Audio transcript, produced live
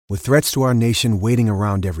With threats to our nation waiting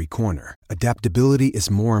around every corner, adaptability is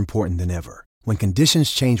more important than ever. When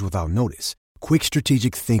conditions change without notice, quick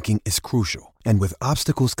strategic thinking is crucial. And with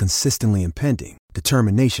obstacles consistently impending,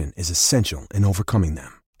 determination is essential in overcoming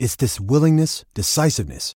them. It's this willingness,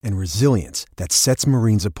 decisiveness, and resilience that sets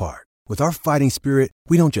Marines apart. With our fighting spirit,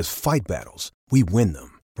 we don't just fight battles, we win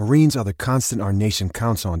them. Marines are the constant our nation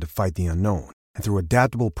counts on to fight the unknown. And through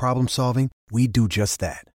adaptable problem solving, we do just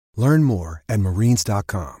that. Learn more at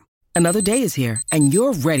marines.com. Another day is here, and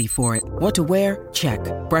you're ready for it. What to wear? Check.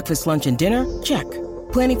 Breakfast, lunch, and dinner? Check.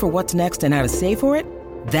 Planning for what's next and how to save for it?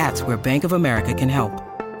 That's where Bank of America can help.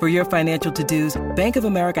 For your financial to-dos, Bank of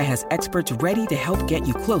America has experts ready to help get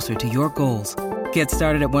you closer to your goals. Get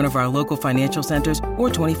started at one of our local financial centers or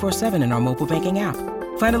 24/7 in our mobile banking app.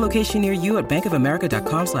 Find a location near you at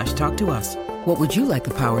bankofamerica.com/talktous. What would you like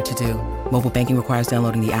the power to do? Mobile banking requires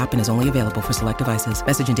downloading the app and is only available for select devices.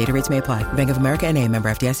 Message and data rates may apply. Bank of America N.A., member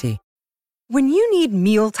FDIC. When you need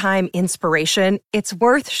mealtime inspiration, it's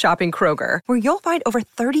worth shopping Kroger, where you'll find over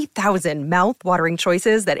 30,000 mouth-watering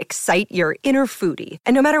choices that excite your inner foodie.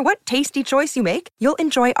 And no matter what tasty choice you make, you'll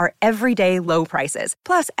enjoy our everyday low prices,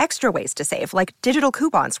 plus extra ways to save, like digital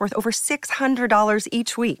coupons worth over $600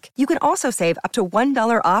 each week. You can also save up to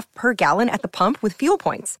 $1 off per gallon at the pump with fuel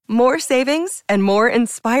points. More savings and more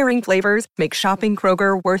inspiring flavors make shopping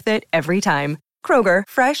Kroger worth it every time. Kroger,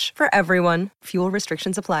 fresh for everyone. Fuel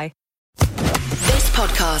restrictions apply. This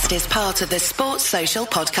podcast is part of the Sports Social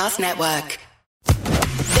Podcast Network.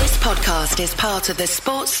 This podcast is part of the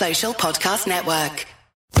Sports Social Podcast Network.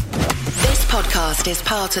 This podcast is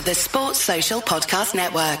part of the Sports Social Podcast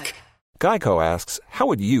Network. Geico asks, how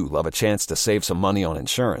would you love a chance to save some money on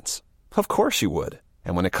insurance? Of course you would.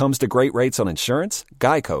 And when it comes to great rates on insurance,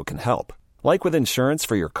 Geico can help. Like with insurance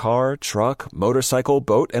for your car, truck, motorcycle,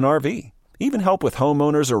 boat, and RV. Even help with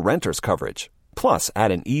homeowners or renters coverage. Plus,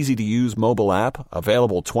 add an easy-to-use mobile app,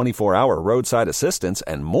 available 24-hour roadside assistance,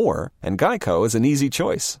 and more, and Geico is an easy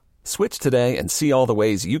choice. Switch today and see all the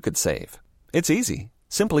ways you could save. It's easy.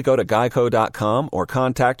 Simply go to geico.com or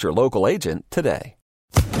contact your local agent today.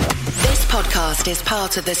 This podcast is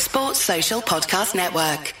part of the Sports Social Podcast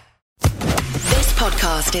Network. This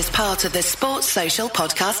podcast is part of the Sports Social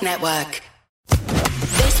Podcast Network.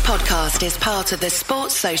 This podcast is part of the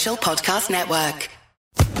Sports Social Podcast Network.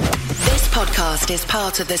 This podcast is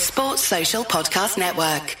part of the Sports Social Podcast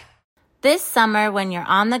Network. This summer, when you're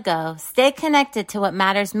on the go, stay connected to what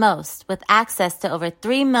matters most with access to over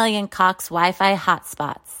 3 million Cox Wi-Fi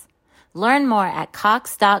hotspots. Learn more at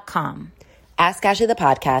Cox.com. Ask Ashley the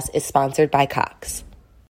podcast is sponsored by Cox.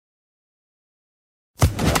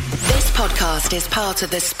 This podcast is part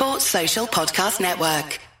of the Sports Social Podcast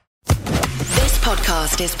Network. This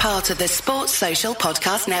podcast is part of the Sports Social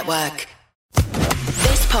Podcast Network.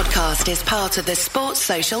 This podcast is part of the Sports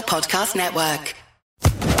Social Podcast Network.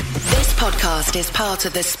 This podcast is part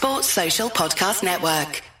of the Sports Social Podcast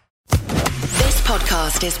Network. This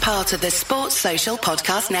podcast is part of the Sports Social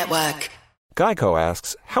Podcast Network. Geico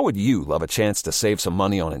asks, how would you love a chance to save some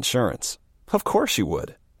money on insurance? Of course you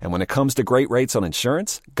would. And when it comes to great rates on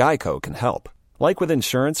insurance, Geico can help. Like with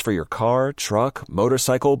insurance for your car, truck,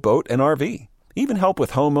 motorcycle, boat, and RV. Even help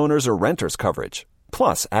with homeowners or renters coverage.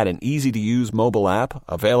 Plus, add an easy-to-use mobile app,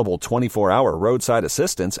 available 24-hour roadside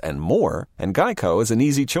assistance, and more, and Geico is an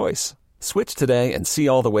easy choice. Switch today and see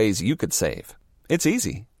all the ways you could save. It's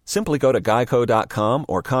easy. Simply go to geico.com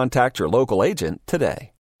or contact your local agent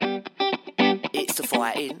today. It's the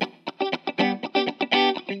fighting.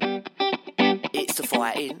 It's the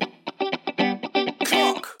fighting.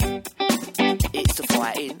 Clock. It's the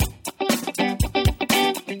fighting.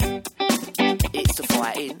 It's the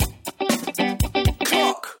fighting.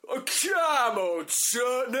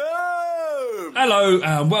 Hello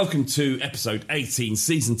and welcome to episode 18,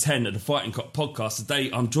 season 10 of the Fighting Cock podcast. Today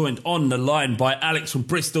I'm joined on the line by Alex from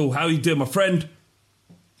Bristol. How are you doing, my friend?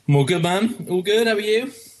 I'm all good, man. All good. How are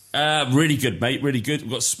you? Really good, mate. Really good.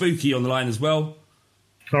 We've got Spooky on the line as well.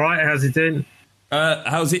 All right. How's it doing?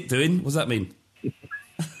 How's it doing? What does that mean?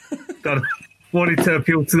 God, wanted to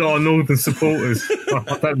appeal to our northern supporters.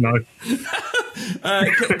 I don't know.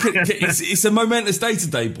 It's a momentous day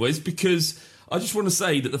today, boys, because I just want to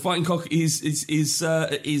say that the Fighting Cock is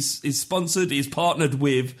sponsored, is partnered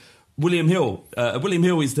with William Hill. William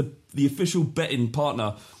Hill is the official betting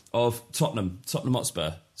partner of Tottenham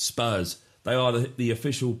Hotspur, Spurs. They are the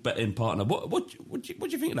official betting partner. What do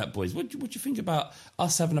you think of that, boys? What do you think about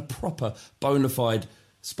us having a proper bona fide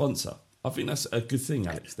sponsor? I think that's a good thing,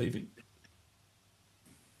 Alex. Do you think?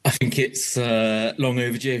 I think it's long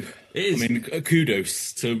overdue. It is. I mean,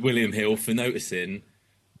 kudos to William Hill for noticing.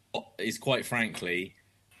 Is quite frankly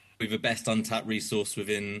the best untapped resource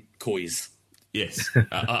within Coys. Yes,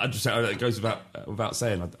 I just it goes without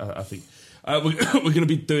saying. I think we're going to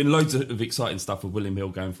be doing loads of exciting stuff with William Hill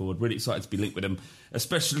going forward. Really excited to be linked with them,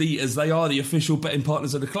 especially as they are the official betting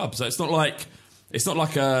partners of the club. So it's not like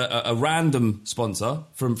a random sponsor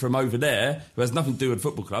from over there who has nothing to do with the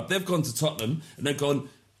football club. They've gone to Tottenham and they've gone,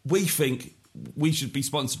 we think we should be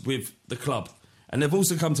sponsored with the club. And they've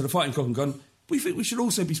also come to the Fighting Cock and gone, we think we should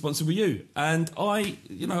also be sponsored with you. And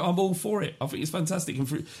I'm all for it. I think it's fantastic.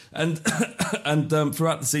 And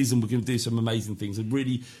throughout the season, we're going to do some amazing things. I'm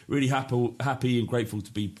really, really happy and grateful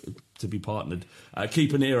to be partnered.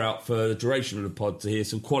 Keep an ear out for the duration of the pod to hear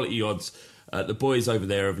some quality odds. The boys over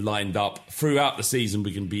there have lined up throughout the season.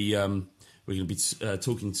 We're going to be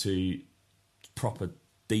talking to proper,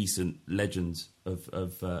 decent legends of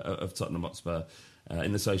Tottenham Hotspur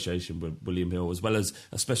in association with William Hill, as well as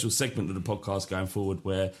a special segment of the podcast going forward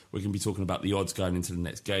where we're going to be talking about the odds going into the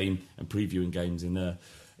next game and previewing games in a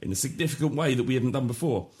significant way that we haven't done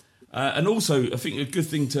before. And also, I think a good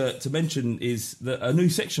thing to mention is that a new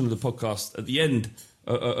section of the podcast at the end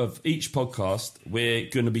of each podcast, we're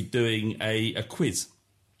going to be doing a quiz.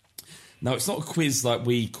 Now, it's not a quiz like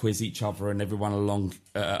we quiz each other and everyone along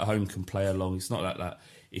at home can play along. It's not like that.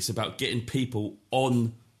 It's about getting people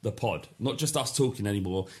on the pod, not just us talking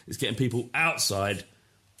anymore. It's getting people outside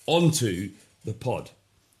onto the pod.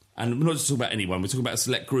 And we're not just talking about anyone. We're talking about a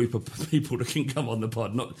select group of people that can come on the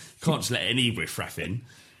pod. Can't just let any riffraff in.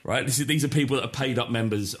 Right, these are people that are paid up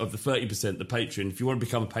members of the 30%, the Patreon. If you want to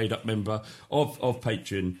become a paid up member of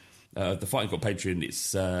Patreon, the Fighting Cock Patreon,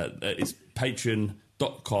 it's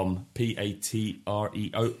patreon.com,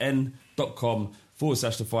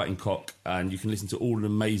 patreon.com/the Fighting Cock, and you can listen to all the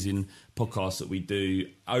amazing podcasts that we do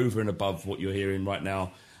over and above what you're hearing right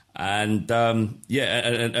now, and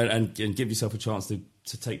and give yourself a chance to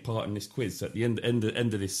take part in this quiz. So at the end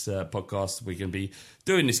of this podcast, we're going to be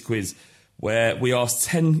doing this quiz, where we ask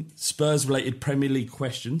 10 Spurs-related Premier League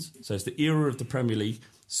questions. So it's the era of the Premier League,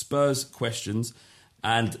 Spurs questions,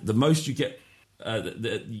 and the most you get,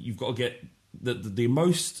 you've got to get the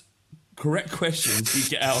most correct questions you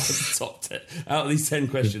get out of the top 10, out of these 10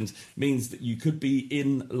 questions, means that you could be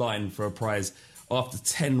in line for a prize after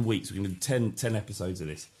 10 weeks. We're going to do 10 episodes of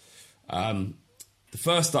this. The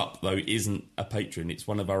first up, though, isn't a patron. It's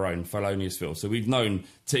one of our own, Felonious Phil. So we've known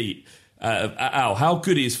T... Al, how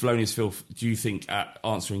good is Felonious Phil, do you think, at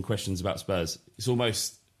answering questions about Spurs? It's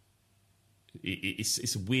almost...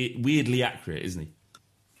 It's weirdly accurate, isn't he?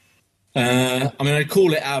 I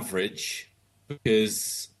call it average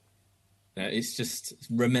because it's just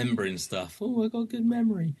remembering stuff. Oh, I got good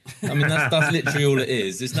memory. I mean, that's literally all it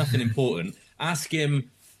is. It's nothing important. Ask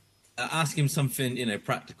him something,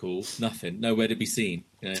 practical. Nothing. Nowhere to be seen.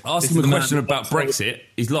 Ask him a question about Brexit.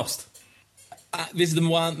 He's lost. This is the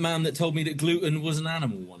one man that told me that gluten was an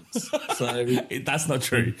animal once. So that's not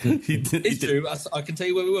true. It's true. I can tell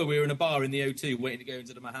you where we were. We were in a bar in the O2 waiting to go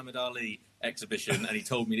into the Muhammad Ali exhibition, and he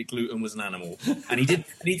told me that gluten was an animal. And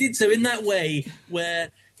he did so in that way where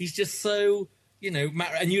he's just so,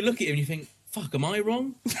 and you look at him and you think, fuck, am I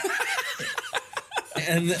wrong?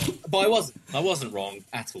 But I wasn't wrong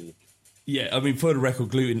at all. Yeah, I mean, for the record,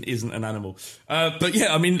 gluten isn't an animal. But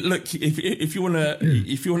yeah, I mean, look, if you want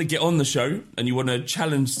to get on the show and you want to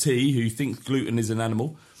challenge T, who thinks gluten is an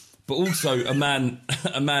animal, but also a man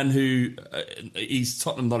who his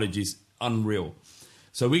Tottenham knowledge is unreal.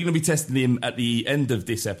 So we're going to be testing him at the end of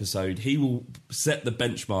this episode. He will set the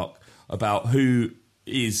benchmark about who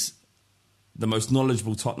is the most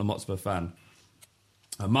knowledgeable Tottenham Hotspur fan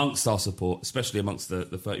amongst our support, especially amongst the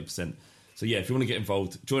 30%. So yeah, if you want to get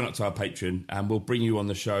involved, join up to our Patreon and we'll bring you on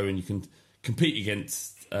the show and you can compete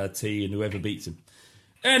against T and whoever beats him.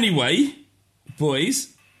 Anyway,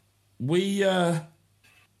 boys, we had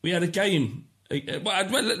a game. Can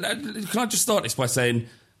I just start this by saying,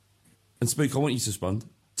 and Spook, I want you to respond,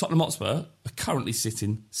 Tottenham Hotspur are currently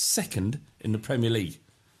sitting second in the Premier League.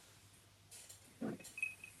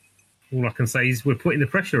 All I can say is we're putting the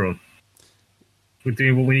pressure on. We're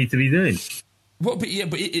doing what we need to be doing. Well, but at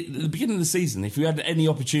the beginning of the season, if we had any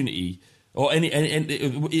opportunity or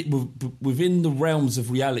within the realms of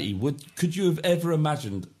reality, could you have ever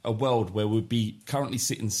imagined a world where we'd be currently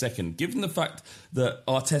sitting second? Given the fact that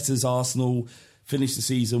Arteta's Arsenal finished the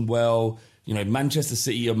season well, Manchester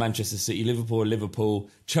City or Manchester City, Liverpool or Liverpool,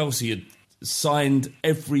 Chelsea had signed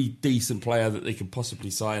every decent player that they could possibly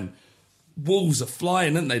sign. Wolves are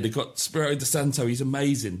flying, aren't they? They've got Spirito De Santo, he's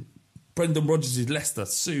amazing. Brendan Rodgers is Leicester,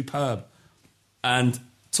 superb. And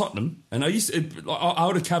Tottenham, and I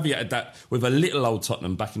would have caveated that with a little old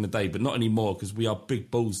Tottenham back in the day, but not anymore because we are big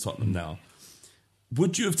balls Tottenham now.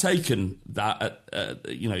 Would you have taken that,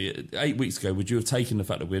 8 weeks ago, would you have taken the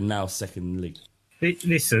fact that we're now second in the league?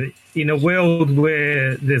 Listen, in a world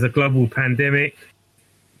where there's a global pandemic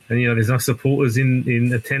and, there's no supporters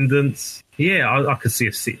in attendance, I could see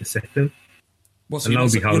us sitting second. That's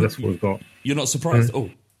what we've got. You're not surprised at all?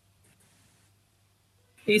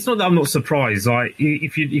 It's not that I'm not surprised. Like,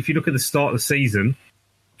 if you look at the start of the season,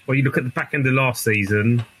 or you look at the back end of last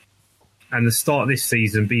season, and the start of this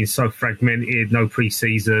season being so fragmented, no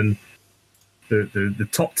pre-season, the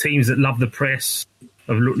top teams that love the press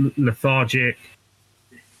are lethargic.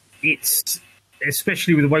 It's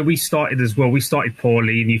especially with the way we started as well. We started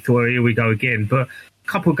poorly, and you thought, here we go again. But a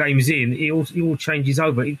couple of games in, it all changes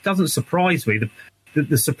over. It doesn't surprise me.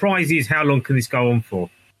 The surprise is, how long can this go on for?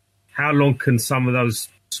 How long can some of those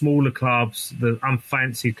smaller clubs, the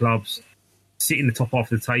unfancy clubs, sit in the top half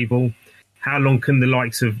of the table? How long can the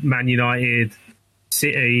likes of Man United,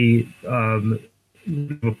 City,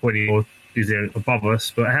 Liverpool is there above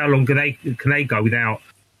us? But how long can they go without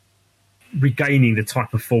regaining the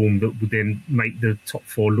type of form that would then make the top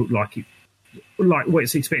four look like what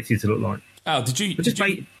it's expected to look like? Oh, did you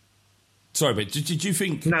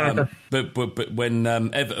think? No, but when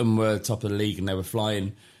Everton were top of the league and they were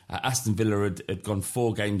flying, Aston Villa had gone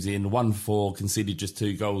 4 games in, won 4, conceded just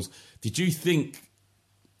 2 goals. Did you think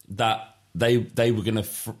that they were going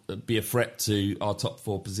to be a threat to our top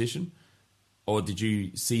 4 position, or did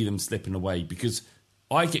you see them slipping away? Because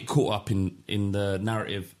I get caught up in the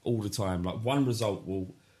narrative all the time. Like, one result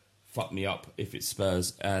will fuck me up if it's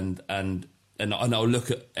Spurs, and I'll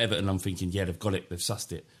look at Everton and I'm thinking, yeah, they've got it, they've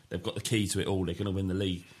sussed it, they've got the key to it all, they're going to win the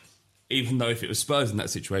league. Even though if it was Spurs in that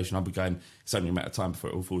situation, I'd be going, it's only a matter of time before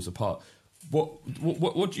it all falls apart.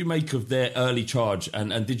 What do you make of their early charge?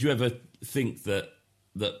 And did you ever think that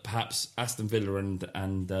perhaps Aston Villa and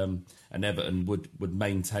Everton would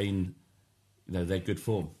maintain their good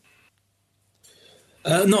form?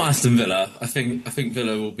 Not Aston Villa. I think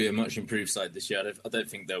Villa will be a much improved side this year. I don't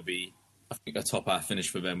think they'll be. I think a top half finish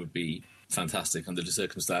for them would be fantastic under the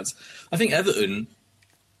circumstance. I think Everton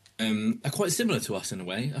are quite similar to us in a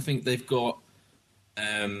way. I think they've got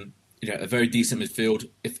a very decent midfield.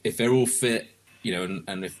 If they're all fit,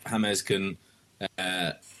 and if James can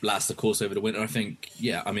last the course over the winter, I think,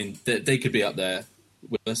 they could be up there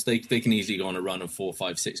with us. They can easily go on a run of 4,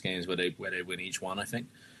 5, 6 games where they win each one, I think.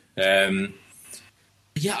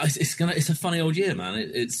 It's a funny old year,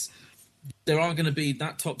 man. There are going to be,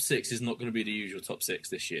 that top 6 is not going to be the usual top 6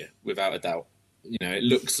 this year, without a doubt. It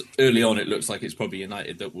looks early on. It looks like it's probably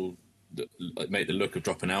United that will make the look of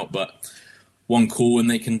dropping out. But one call and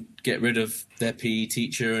they can get rid of their PE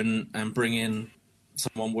teacher and bring in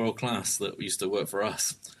someone world class that used to work for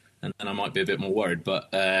us, and then I might be a bit more worried. But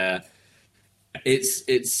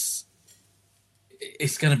it's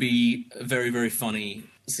going to be a very, very funny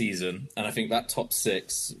season, and I think that top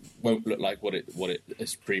 6 won't look like what it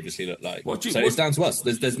has previously looked like. It's down to us.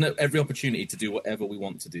 There's every opportunity to do whatever we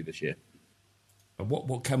want to do this year. And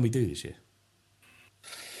what can we do this year?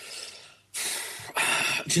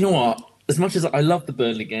 Do you know what? As much as I love the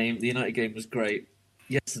Burnley game, the United game was great.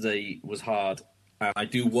 Yesterday was hard, and I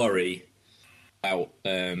do worry about.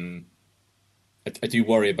 I do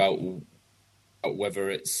worry about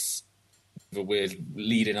whether we're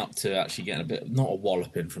leading up to actually getting a bit, not a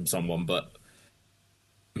walloping from someone, but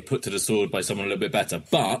put to the sword by someone a little bit better.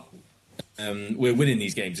 But we're winning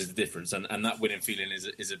these games is the difference, and that winning feeling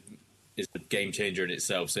is a game changer in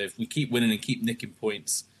itself. So if we keep winning and keep nicking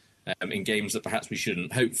points in games that perhaps we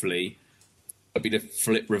shouldn't, hopefully it'll be the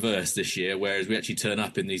flip reverse this year, whereas we actually turn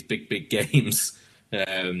up in these big games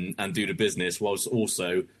and do the business, whilst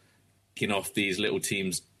also kicking off these little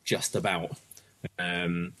teams just about.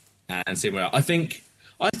 And seeing where I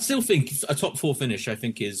still think a top 4 finish, I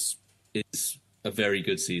think, is a very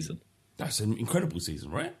good season. That's an incredible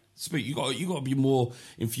season, right? You got to be more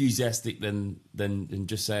enthusiastic than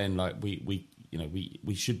just saying like we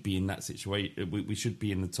should be in that situation. We should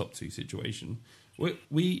be in the top 2 situation.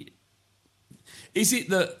 Is it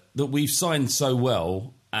that we've signed so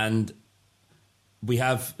well and we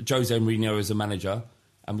have Jose Mourinho as a manager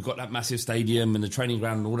and we've got that massive stadium and the training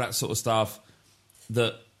ground and all that sort of stuff,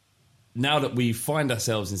 that now that we find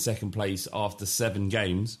ourselves in second place after 7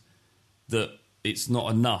 games, that it's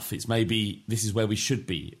not enough? It's maybe this is where we should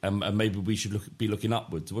be, and maybe we should be looking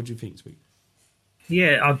upwards. What do you think, Speak?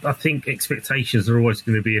 Yeah, I think expectations are always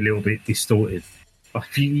going to be a little bit distorted.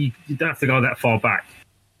 You don't have to go that far back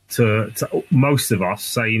to most of us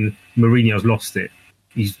saying Mourinho's lost it.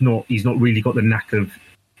 He's not really got the knack of,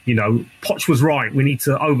 Poch was right. We need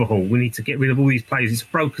to overhaul. We need to get rid of all these players. It's a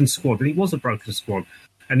broken squad, and it was a broken squad.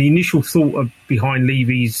 And the initial thought behind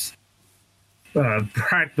Levy's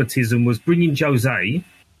pragmatism was bring in Jose,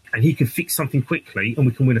 and he can fix something quickly, and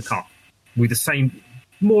we can win a cup with the same,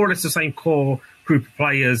 more or less the same core group of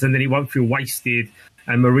players, and then he won't feel wasted.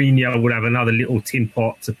 And Mourinho will have another little tin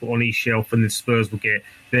pot to put on his shelf, and the Spurs will get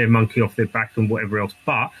their monkey off their back and whatever else.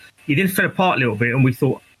 But he then fell apart a little bit, and we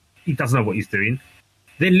thought he doesn't know what he's doing.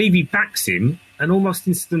 Then Levy backs him, and almost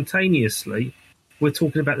instantaneously, we're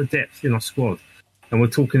talking about the depth in our squad, and we're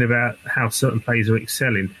talking about how certain players are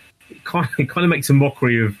excelling. It kind of makes a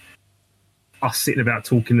mockery of us sitting about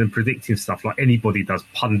talking and predicting stuff like anybody does,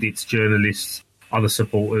 pundits, journalists, other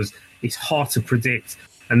supporters. It's hard to predict.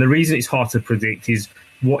 And the reason it's hard to predict is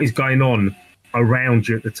what is going on around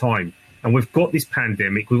you at the time. And we've got this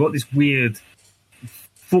pandemic, we've got this weird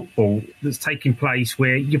football that's taking place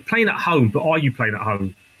where you're playing at home, but are you playing at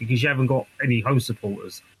home? Because you haven't got any home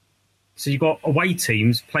supporters. So you've got away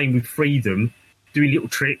teams playing with freedom, doing little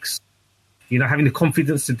tricks, having the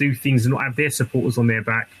confidence to do things and not have their supporters on their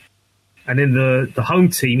back. And then the home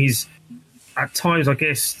team is, at times, I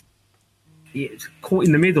guess, caught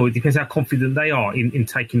in the middle. It depends how confident they are in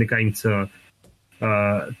taking the game to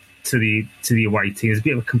the away team. There's a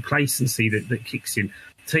bit of a complacency that kicks in.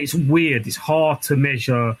 So it's weird. It's hard to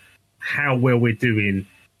measure how well we're doing,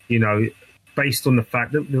 based on the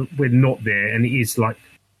fact that we're not there. And it is like,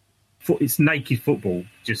 it's naked football,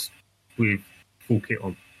 just with full kit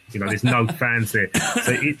on. There's no fans there.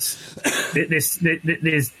 So there's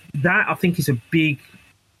that. I think it's a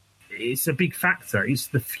big factor. It's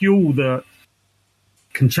the fuel that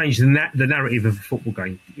can change the narrative of a football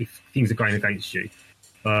game if things are going against you.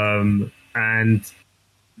 There's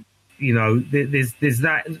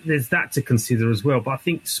that to consider as well. But I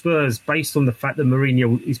think Spurs, based on the fact that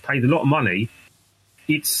Mourinho is paid a lot of money,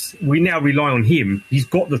 we now rely on him. He's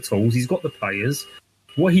got the tools, he's got the players.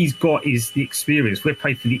 What he's got is the experience. We're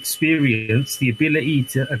paid for the experience, the ability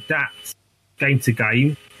to adapt game to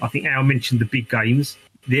game. I think Al mentioned the big games.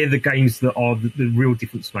 They're the games that are the real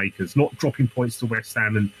difference makers, not dropping points to West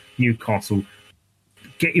Ham and Newcastle,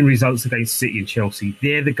 getting results against City and Chelsea.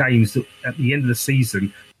 They're the games that at the end of the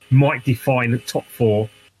season might define the top four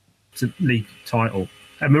to league title.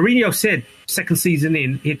 And Mourinho said second season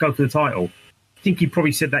in, he'd go for the title. I think he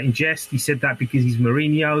probably said that in jest. He said that because he's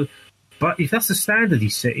Mourinho. But if that's the standard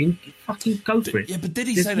he's setting, fucking go for it. Yeah, but did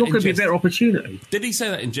he There's say that not in going to be a jest? better opportunity. Did he say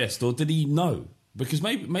that in jest, or did he know? Because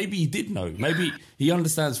maybe he did know. Maybe he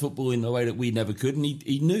understands football in a way that we never could, and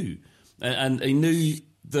he knew. And he knew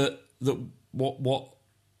that what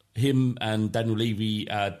him and Daniel Levy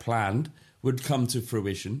had planned would come to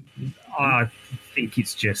fruition. I think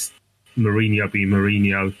it's just Mourinho being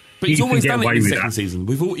Mourinho. But he's always done it in his second season.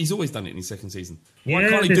 He's always done it in his second season. Why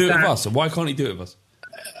can't he do it with us? And why can't he do it with us?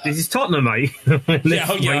 This is Tottenham, mate. I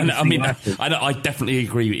definitely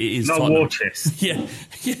agree. It is no Tottenham. war chest. Yeah.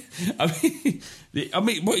 I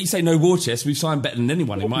mean, what you say? No war chest. We've signed better than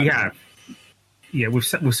anyone. We have. Yeah, we've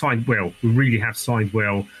signed well. We really have signed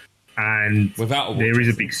well, and there is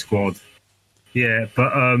a big squad. Yeah,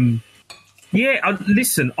 but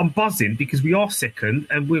listen, I'm buzzing because we are second,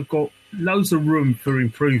 and we've got loads of room for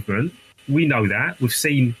improvement. We know that. We've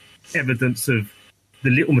seen evidence of the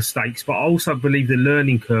little mistakes, but I also believe the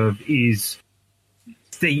learning curve is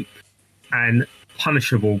steep and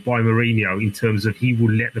punishable by Mourinho in terms of he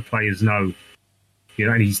will let the players know,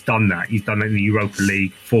 and he's done that. He's done that in the Europa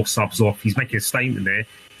League, 4 subs off. He's making a statement there.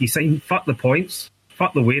 He's saying, fuck the points,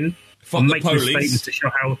 fuck the win. Fuck I'm the making police. a statement to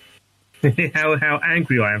show how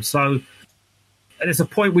angry I am. So there's a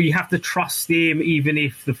point where you have to trust him, even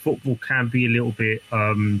if the football can be a little bit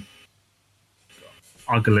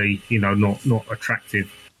ugly, not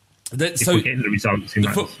attractive. If we're getting the results in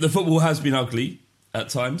that. The football has been ugly at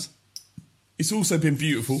times. It's also been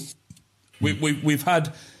beautiful. We've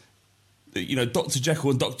had, Dr.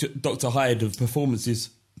 Jekyll and Dr. Hyde of performances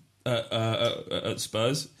at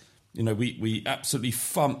Spurs. We absolutely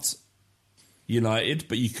thumped United,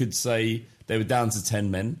 but you could say they were down to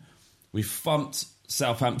 10 men. We thumped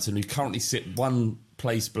Southampton, who currently sit one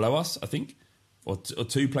place below us, I think, or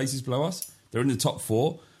 2 places below us. They're in the top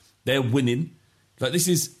 4. They're winning. Like this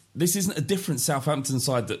isn't a different Southampton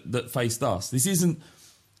side that faced us. This isn't.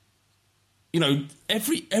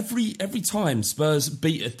 Every time Spurs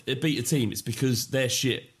beat a team, it's because they're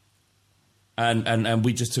shit, and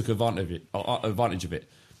we just took advantage of it.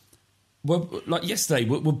 Well, like yesterday,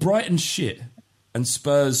 we're Brighton shit and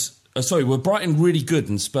Spurs. We're Brighton really good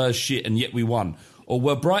and Spurs shit, and yet we won. Or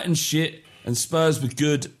we're Brighton shit and Spurs were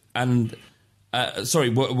good and.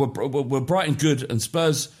 We're Brighton good and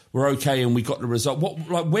Spurs were okay and we got the result.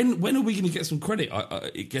 When are we going to get some credit? I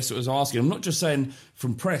guess it was asking. I'm not just saying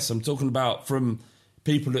from press. I'm talking about from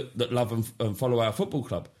people that love and follow our football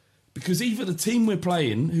club. Because either the team we're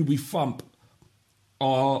playing, who we thump,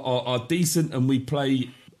 are decent and we play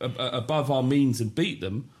above our means and beat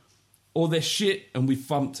them, or they're shit and we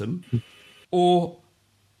thumped them, or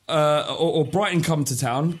Brighton come to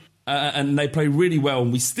town and they play really well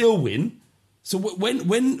and we still win. So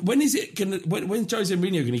when is it gonna? When Jose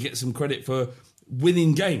Mourinho going to get some credit for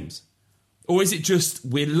winning games, or is it just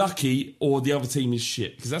we're lucky or the other team is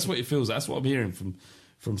shit? Because that's what it feels like. That's what I'm hearing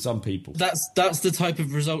from some people. That's the type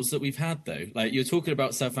of results that we've had, though. Like, you're talking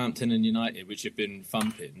about Southampton and United, which have been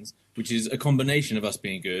thumpings, which is a combination of us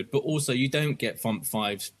being good, but also you don't get thumped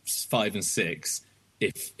 5 and 6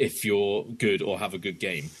 if you're good or have a good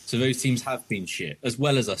game. So those teams have been shit, as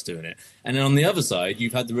well as us doing it. And then on the other side,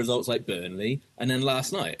 you've had the results like Burnley, and then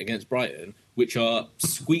last night against Brighton, which are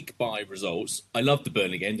squeak-by results. I loved the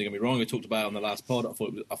Burnley game, don't get me wrong. I talked about it on the last pod. I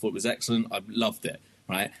thought it was excellent. I loved it,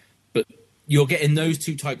 right? But you're getting those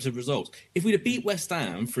two types of results. If we'd have beat West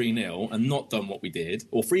Ham 3-0 and not done what we did,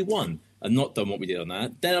 or 3-1 and not done what we did on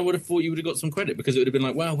that, then I would have thought you would have got some credit, because it would have been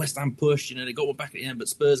like, well, West Ham pushed, they got one back at the end, but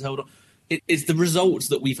Spurs held on. It's the results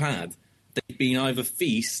that we've had. They've been either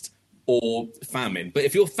feast or famine. But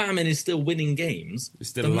if your famine is still winning games,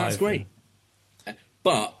 then alive, that's great. Yeah.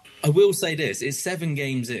 But I will say this, it's 7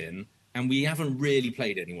 games in, and we haven't really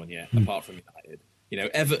played anyone yet, apart from United.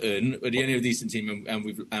 Everton are the only decent team, and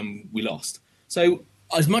we lost. So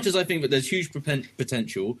as much as I think that there's huge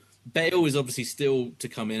potential, Bale is obviously still to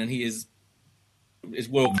come in, and he is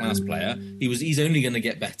world-class player. He's only going to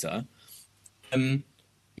get better. And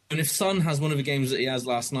if Son has one of the games that he has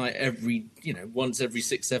last night once every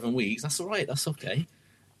 6-7 weeks, that's all right. That's okay.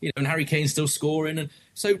 And Harry Kane's still scoring, and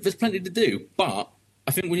so there's plenty to do. But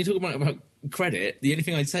I think when you talk about credit, the only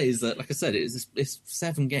thing I'd say is that, like I said, it's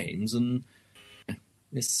 7 games, and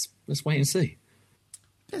let's wait and see.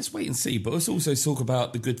 Let's wait and see, but let's also talk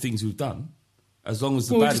about the good things we've done, as long as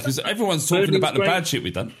the bad, because everyone's talking about the bad shit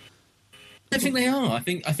we've done. I think they are. I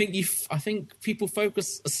think people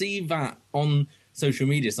see that on social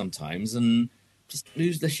media sometimes and just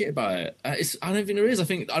lose their shit about it. I don't think there is. I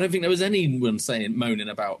don't think there was anyone moaning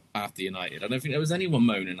about after United. I don't think there was anyone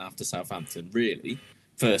moaning after Southampton, really.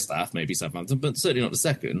 First half, maybe Southampton, but certainly not the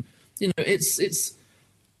second. It's.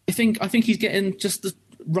 I think he's getting just the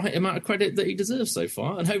right amount of credit that he deserves so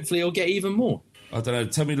far, and hopefully he'll get even more. I don't know.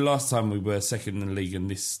 Tell me the last time we were second in the league, and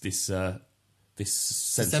this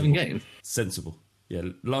sensible. 7 games. Sensible. Yeah,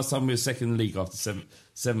 last time we were second in the league after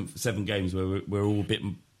seven games, where we're all a bit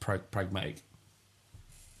pragmatic.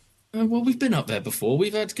 Well, we've been up there before.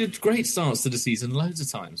 We've had great starts to the season loads of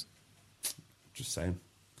times. Just saying.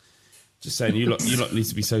 You lot need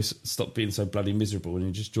to stop being so bloody miserable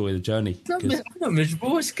and just enjoy the journey. I'm not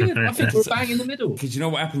miserable. It's good. I think we're bang in the middle. Because you know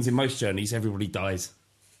what happens in most journeys? Everybody dies.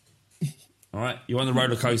 All right, you're on the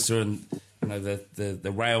roller coaster and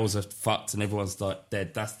the rails are fucked and everyone's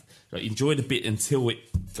dead. Enjoy the bit until it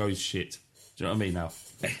goes shit. Do you know what I mean now?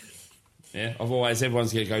 Yeah. Otherwise,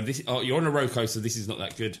 everyone's going to go. You're on a roller coaster. This is not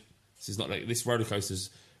that good. This roller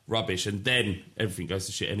coaster's rubbish, and then everything goes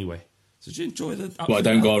to shit anyway. So do you enjoy the... Well, I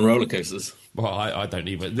don't go on roller coasters. Well, I don't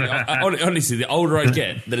either. Honestly, the older I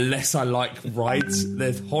get, the less I like rides.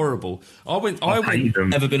 They're horrible. I hate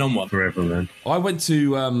them. Never been on one. Forever, then. I went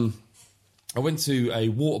to a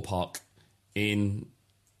water park in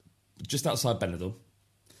just outside Benidorm.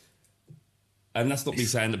 And that's not me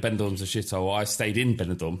saying that Benidorm's a shithole. I stayed in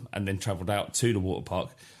Benidorm and then travelled out to the water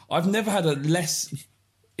park. I've never had a less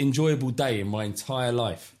enjoyable day in my entire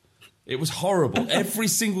life. It was horrible. Every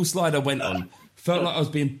single slide I went on felt like I was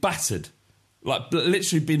being battered. Like,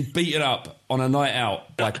 literally being beaten up on a night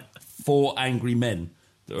out by 4 angry men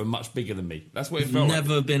that were much bigger than me. That's what it felt like. I've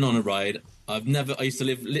never been on a ride. I used to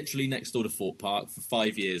live literally next door to Fort Park for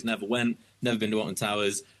 5 years. Never went. Never been to Alton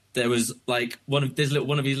Towers. There was like one of his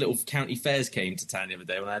little county fairs came to town the other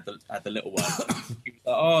day when I had the little one. He was like,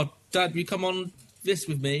 "Oh, Dad, will you come on this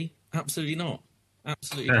with me?" Absolutely not.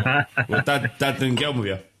 Absolutely not. Well, Dad didn't get on with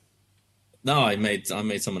you. No, I made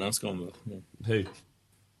someone else go on with it. Yeah. Who?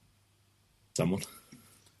 Someone.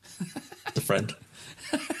 A friend.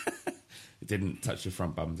 He didn't touch your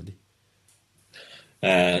front bum, did he?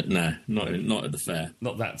 No, not at the fair.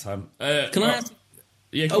 Not that time. Can I ask?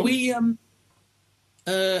 Yeah. Are we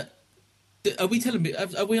telling me?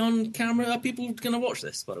 Are we on camera? Are people going to watch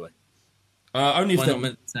this? By the way, only if they're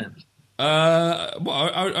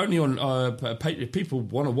only on. If people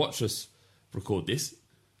want to watch us record this,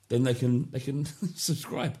 then they can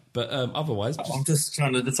subscribe. But otherwise, I'm just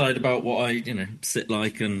trying to decide about what I sit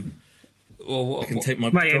like and. Well, I can take my.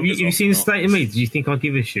 Mate, have you seen the state of me? Do you think I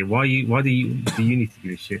give a shit? Why do you need to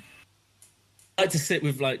give a shit? I like to sit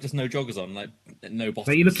with like just no joggers on, like no bottoms.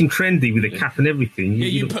 But you're looking trendy with a cap and everything.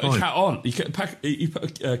 You look put fine. a cap on. You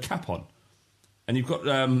put a cap on, and you've got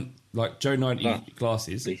like Joe 90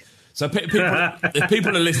 glasses. So people are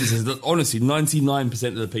listening to this, honestly, 99%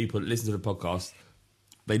 of the people that listen to the podcast,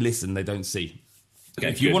 they listen, they don't see. Okay,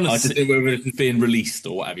 if you want to, I didn't know whether it was being released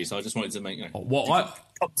or what have you, so I just wanted to make cut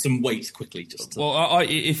some weight quickly.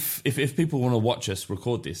 If people want to watch us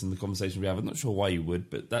record this and the conversation we have, I'm not sure why you would,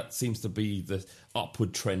 but that seems to be the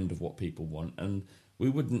upward trend of what people want, and we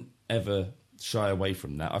wouldn't ever shy away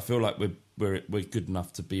from that. I feel like we're good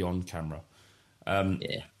enough to be on camera. I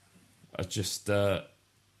just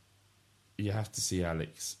you have to see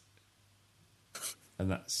Alex, and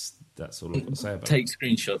that's all I've got to say about it. Take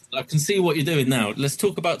screenshots. I can see what you're doing now. Let's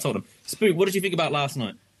talk about Tottenham. Spook, what did you think about last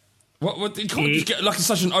night? What you can't just get like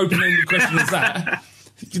such an open-ended question as that.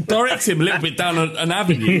 You direct him a little bit down an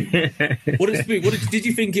avenue. Did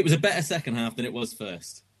you think it was a better second half than it was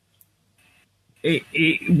first?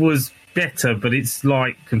 It was better, but it's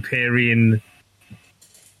like comparing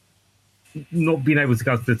not being able to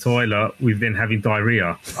go to the toilet with then having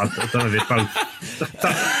diarrhea. I don't know. They're both.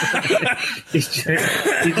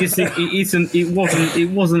 It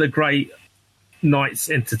wasn't a great night's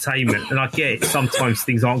entertainment, and I get it, sometimes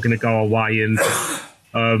things aren't going to go our way, and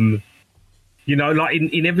like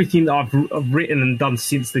in everything that I've written and done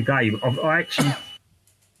since the game, I actually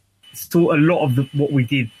thought a lot of what we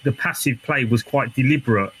did, the passive play was quite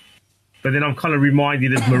deliberate. But then I'm kind of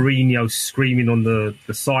reminded of Mourinho screaming on the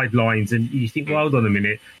sidelines, and you think, well, hold on a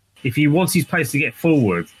minute. If he wants his players to get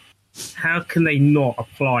forward, how can they not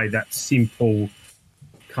apply that simple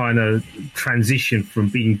kind of transition from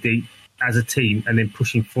being deep as a team and then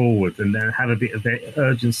pushing forward and then have a bit of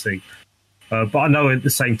urgency? But I know at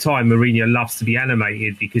the same time, Mourinho loves to be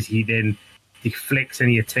animated because he then deflects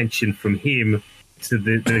any attention from him to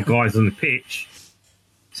the guys on the pitch.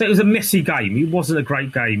 So it was a messy game. It wasn't a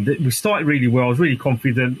great game. We started really well. I was really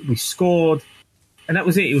confident. We scored, and that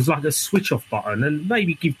was it. It was like a switch-off button. And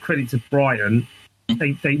maybe give credit to Brighton.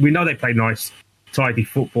 We know they play nice, tidy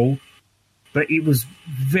football, but it was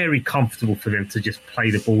very comfortable for them to just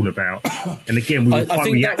play the ball about. And again, we were quite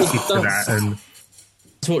reactive to that. And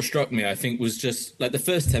that's what struck me, I think, was just like the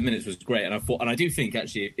first 10 minutes was great. And I do think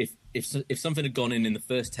actually, if something had gone in the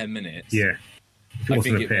first 10 minutes, yeah. I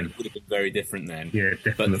think it would have been very different then. Yeah,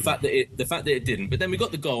 definitely. But the fact that it didn't. But then we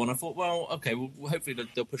got the goal, and I thought, well, okay, well, hopefully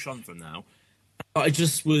they'll push on from now. I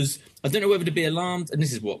don't know whether to be alarmed, and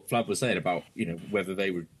this is what Flav was saying about whether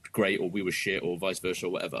they were great or we were shit or vice versa or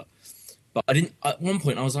whatever. But I didn't. At one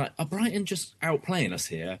point, I was like, are Brighton just outplaying us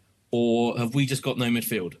here, or have we just got no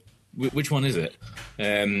midfield? Which one is it?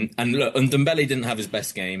 And look, and Dembele didn't have his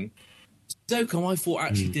best game. Sissoko, I thought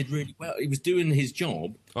actually did really well. He was doing his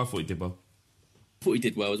job. I thought he did well. Thought he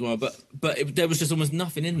did well as well, but there was just almost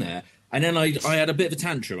nothing in there. And then I had a bit of a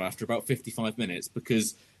tantrum after about 55 minutes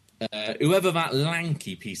because whoever that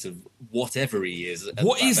lanky piece of whatever he is,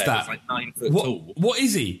 what is that? Like 9 foot tall. What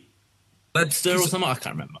is he? Webster or something? I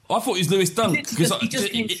can't remember. I thought he was Lewis Dunk because he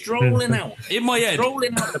just came strolling out in my head,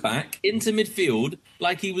 strolling out the back into midfield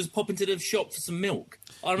like he was popping to the shop for some milk.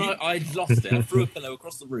 I lost it. I threw a pillow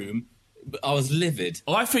across the room. I was livid.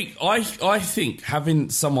 I think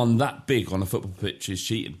having someone that big on a football pitch is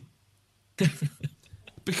cheating.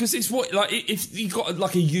 Because it's if you've got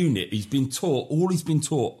like a unit, he's been taught. All he's been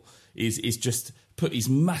taught is just put his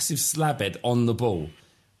massive slab head on the ball.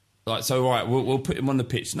 Like, so, all right, we'll put him on the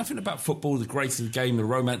pitch. Nothing about football, the grace of the game, the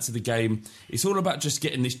romance of the game. It's all about just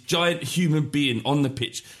getting this giant human being on the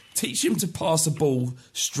pitch. Teach him to pass a ball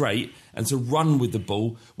straight and to run with the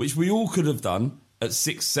ball, which we all could have done at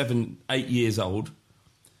 6, 7, 8 years old.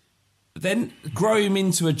 Then grow him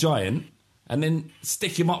into a giant and then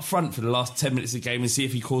stick him up front for the last 10 minutes of the game and see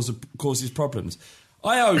if he causes problems.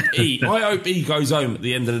 I hope he goes home at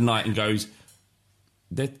the end of the night and goes,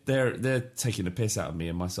 they're taking the piss out of me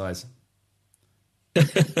and my size.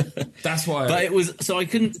 That's why. But it was so I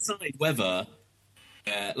couldn't decide whether,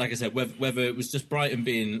 like I said, whether it was just Brighton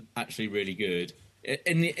being actually really good.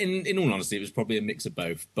 In all honesty, it was probably a mix of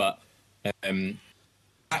both. But I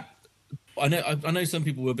know some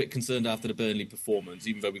people were a bit concerned after the Burnley performance,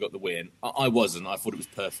 even though we got the win. I wasn't. I thought it was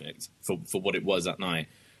perfect for what it was that night.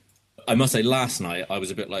 I must say, last night I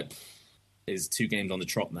was a bit like, is 2 games on the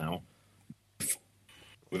trot now.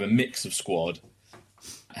 With a mix of squad,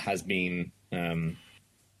 has been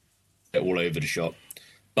all over the shop,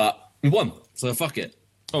 but we won, so fuck it.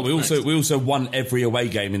 Oh, we also won every away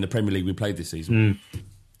game in the Premier League we played this season.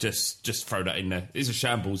 Just throw that in there. It's a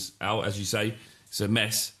shambles, Al, as you say. It's a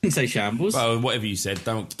mess. I didn't say shambles. Well, whatever you said,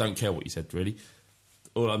 don't care what you said. Really,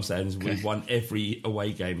 all I'm saying is we've won every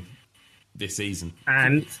away game. this season.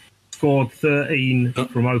 And scored 13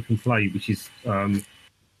 from open play, which is the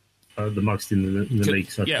most in the league.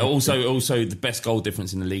 So yeah, also the best goal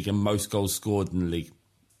difference in the league and most goals scored in the league.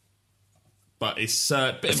 But it's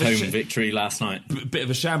a bit of a home victory last night. Bit of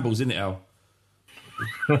a shambles, isn't it, Al?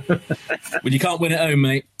 When you can't win at home,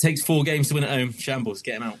 mate, takes 4 games to win at home. Shambles,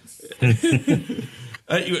 get him out.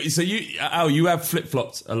 So you have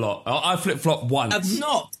flip-flopped a lot. I flip-flopped once. I've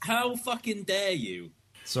not. How fucking dare you?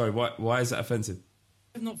 Sorry, why is that offensive?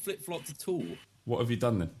 I've not flip-flopped at all. What have you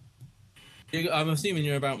done then? I'm assuming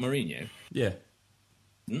you're about Mourinho. Yeah.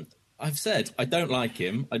 I've said I don't like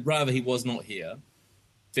him. I'd rather he was not here.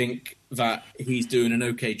 Think that he's doing an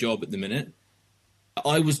okay job at the minute.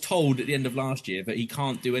 I was told at the end of last year that he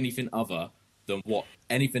can't do anything else than what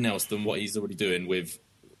he's already doing with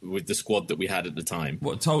the squad that we had at the time.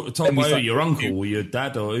 What told by your uncle or your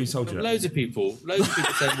dad or who told you that? Loads of people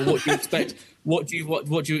said, "Well, what do you expect? What do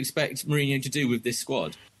you expect Mourinho to do with this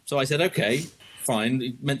squad?" So I said, "Okay, fine.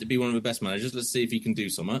 He's meant to be one of the best managers. Let's see if he can do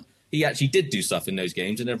something." He actually did do stuff in those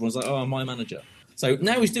games, and everyone's like, "Oh, my manager." So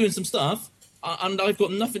now he's doing some stuff, and I've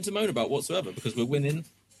got nothing to moan about whatsoever because we're winning.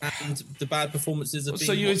 And the bad performances are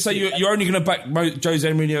being... So you're only going to back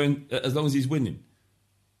Jose Mourinho as long as he's winning?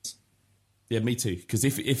 Yeah, me too. Because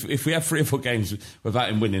if we have 3 or 4 games without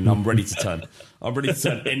him winning, I'm ready to turn. I'm ready to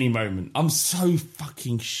turn any moment. I'm so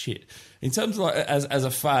fucking shit. In terms of as a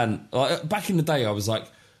fan, back in the day, I was like,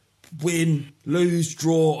 win, lose,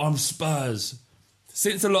 draw, I'm Spurs.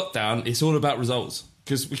 Since the lockdown, it's all about results.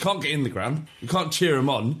 Because we can't get in the ground. We can't cheer them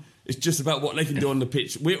on. It's just about what they can do on the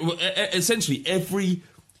pitch. We're essentially, every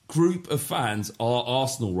group of fans are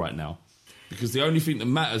Arsenal right now, because the only thing that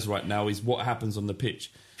matters right now is what happens on the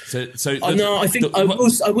pitch. I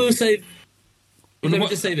will say. Let me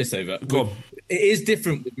just say this over. Go on. It is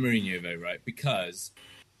different with Mourinho, though, right? Because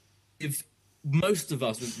if most of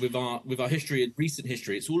us, with our history, recent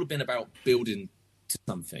history, it's all been about building to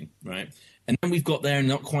something, right? And then we've got there and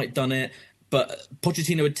not quite done it. But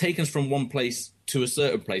Pochettino had taken us from one place to a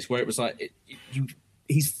certain place where it was like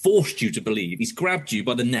he's forced you to believe. He's grabbed you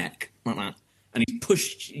by the neck like that, and he's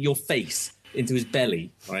pushed your face into his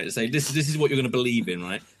belly, right? To say this is what you're going to believe in,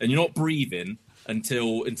 right? And you're not breathing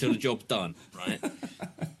until the job's done, right?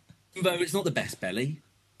 Though it's not the best belly,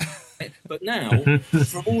 right? But now,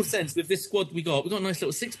 from all sense, with this squad we got a nice little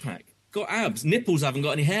 6-pack, got abs, nipples haven't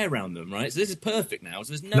got any hair around them, right? So this is perfect now. So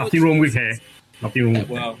there's nothing wrong with hair. Nothing wrong with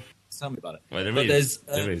hair. Tell me about it. Well,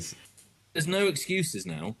 There's no excuses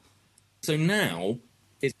now. So now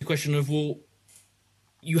it's a question of, well,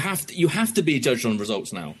 you have to be judged on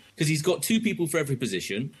results now, because he's got 2 people for every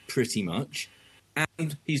position, pretty much,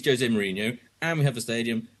 and he's Jose Mourinho, and we have the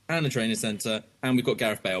stadium and the training centre, and we've got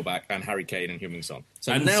Gareth Bale back and Harry Kane and Heung-min Son.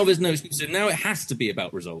 So now there's no excuses. Now it has to be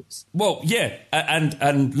about results. Well, yeah,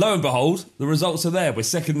 and lo and behold, the results are there. We're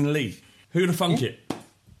second in the league. Who'd have thunk it?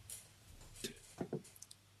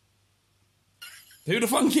 Who'd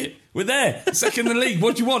have thunk it? We're there, second in the league.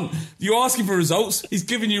 What do you want? You're asking for results. He's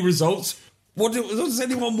giving you results. What does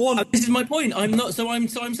anyone want? This is my point. I'm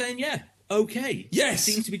saying yeah. Okay. Yes.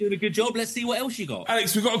 He seems to be doing a good job. Let's see what else you got.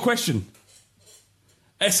 Alex, we've got a question.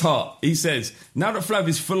 S Hart, he says, now that Flav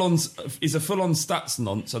is a full-on stats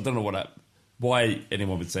nonce, I don't know why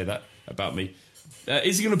anyone would say that about me.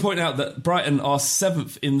 Is he going to point out that Brighton are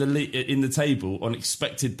 7th in the table on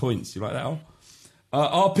expected points? You like that, Al?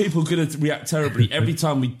 Are people going to react terribly every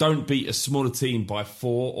time we don't beat a smaller team by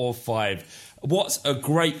 4 or 5? What's a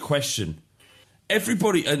great question.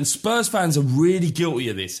 Everybody, and Spurs fans are really guilty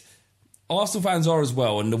of this. Arsenal fans are as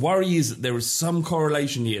well, and the worry is that there is some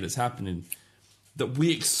correlation here that's happening, that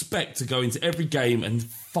we expect to go into every game and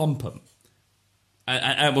thump them.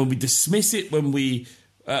 And when we dismiss it, when we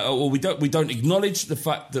don't acknowledge the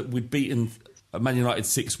fact that we've beaten Man United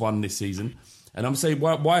 6-1 this season. And I'm saying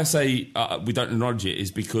why I say we don't acknowledge it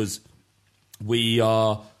is because we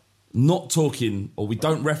are not talking, or we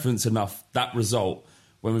don't reference enough that result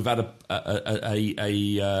when we've had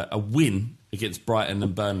a win against Brighton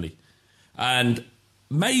and Burnley. And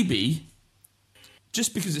maybe,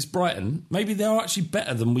 just because it's Brighton, maybe they are actually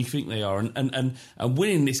better than we think they are. And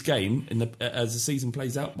winning this game as the season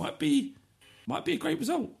plays out might be a great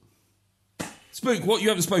result. Spook, you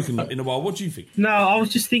haven't spoken in a while. What do you think? No, I was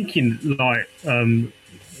just thinking, like, a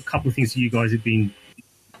couple of things that you guys have been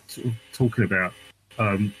sort of talking about.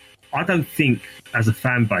 I don't think, as a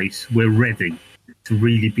fan base, we're ready to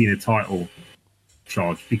really be in a title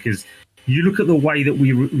charge, because you look at the way that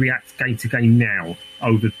we react game to game now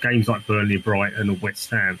over games like Burnley, Brighton or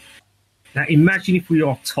West Ham. Now, imagine if we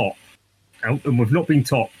are top, and we've not been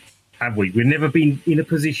top, have we? We've never been in a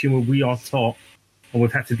position where we are top, and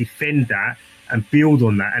we've had to defend that and build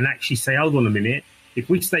on that and actually say, hold on a minute, if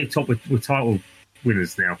we stay top with title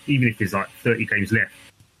winners now, even if there's like 30 games left,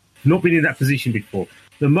 not been in that position before.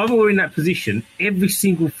 The moment we're in that position, every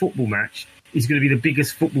single football match is going to be the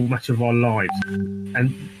biggest football match of our lives.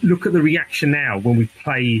 And look at the reaction now when we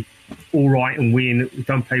play all right and win. We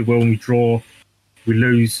don't play well and we draw, we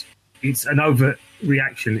lose. It's an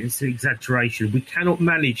overreaction. It's an exaggeration. We cannot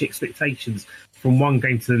manage expectations from one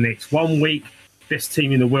game to the next. 1 week, best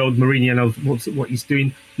team in the world, Mourinho knows what he's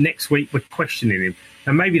doing. Next week, we're questioning him.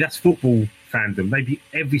 And maybe that's football fandom. Maybe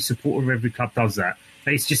every supporter of every club does that.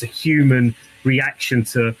 It's just a human reaction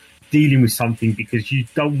to dealing with something because you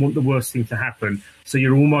don't want the worst thing to happen. So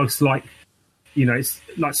you're almost like, it's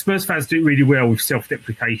like Spurs fans do it really well with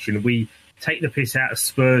self-deprecation. We take the piss out of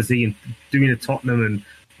Spursy and doing a Tottenham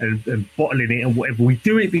and bottling it and whatever. We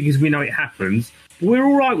do it because we know it happens. But we're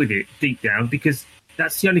all right with it deep down because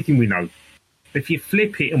that's the only thing we know. If you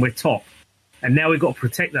flip it and we're top, and now we've got to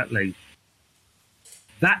protect that league,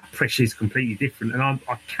 that pressure is completely different. And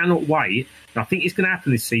I cannot wait. And I think it's going to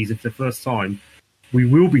happen this season for the first time. We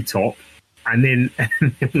will be top. And then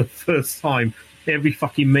for the first time, every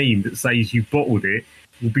fucking meme that says you bottled it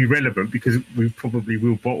will be relevant because we probably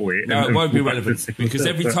will bottle it. No, it won't be relevant because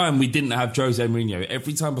every time we didn't have Jose Mourinho,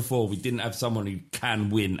 every time before we didn't have someone who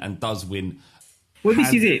can win and does win. Well,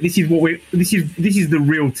 this is it. This is what this is the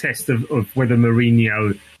real test of whether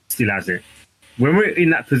Mourinho still has it. When we're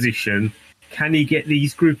in that position, can he get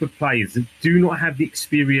these group of players that do not have the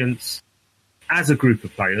experience as a group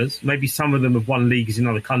of players? Maybe some of them have won leagues in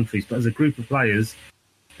other countries, but as a group of players,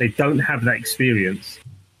 they don't have that experience.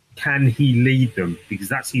 Can he lead them? Because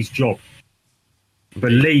that's his job.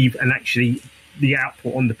 Believe and actually the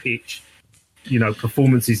output on the pitch,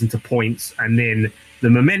 performances into points, and then the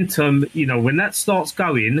momentum, when that starts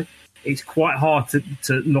going, it's quite hard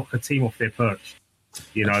to knock a team off their perch,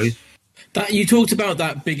 That you talked about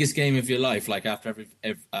that biggest game of your life, like after every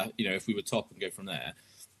if we were top and go from there.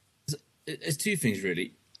 There's two things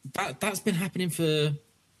really. That's been happening for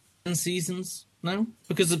 10 seasons now,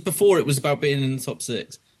 because before it was about being in the top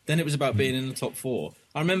 6, then it was about being in the top 4.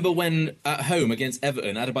 I remember when at home against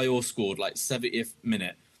Everton, Adebayor scored like 70th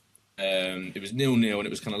minute. It was 0-0, and it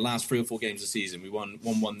was kind of last 3 or 4 games of the season. We won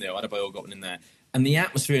 1-0. Adebayor got one in there, and the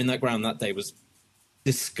atmosphere in that ground that day was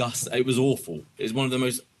disgusting. It was awful. It was one of the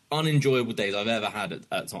most unenjoyable days I've ever had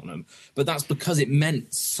at Tottenham. But that's because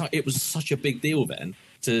it was such a big deal then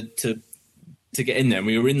to get in there. And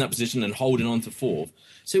we were in that position and holding on to 4th.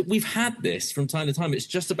 So we've had this from time to time. It's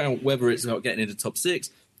just about whether it's about getting into top 6,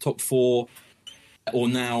 top 4, or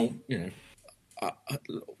now,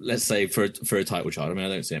 let's say for a title chart. I mean, I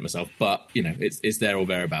don't see it myself, but it's there or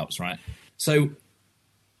thereabouts, right? So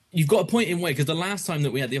you've got a point in way, because the last time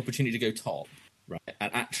that we had the opportunity to go top, right,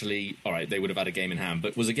 and actually, all right, they would have had a game in hand,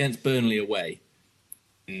 but was against Burnley away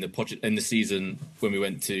in the season when we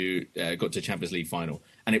got to Champions League final,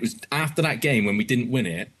 and it was after that game when we didn't win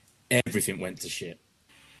it, everything went to shit.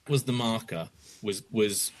 Was the marker was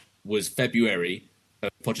February,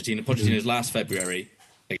 Pochettino's last February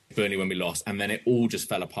against Burnley when we lost, and then it all just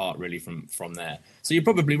fell apart really from there. So you're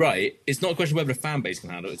probably right. It's not a question of whether the fan base can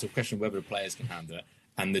handle it; it's a question of whether the players can handle it.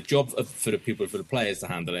 And the job for the players to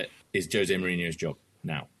handle it is Jose Mourinho's job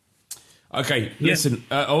now. Okay, listen,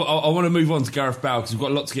 I want to move on to Gareth Bale because we've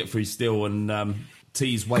got a lot to get through still, and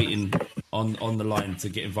T's waiting on the line to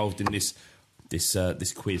get involved in this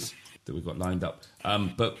quiz that we've got lined up.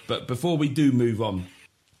 But before we do move on,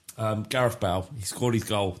 Gareth Bale, he scored his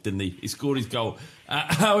goal, didn't he? He scored his goal.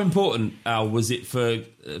 How important, Al, was it for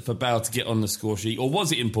Bale to get on the score sheet? Or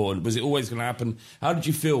was it important? Was it always going to happen? How did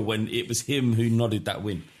you feel when it was him who nodded that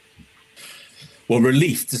win? Well,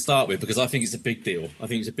 relief to start with, because I think it's a big deal. I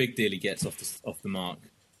think it's a big deal he gets off the mark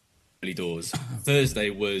early doors. Thursday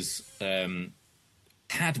was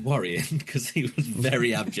had worrying because he was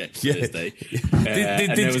very abject Thursday.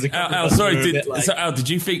 Al, did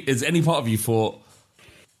you think, has any part of you thought,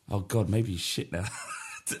 oh God, maybe he's shit now?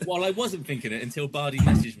 Well, I wasn't thinking it until Bardi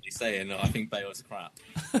messaged me saying, I think Bale's crap.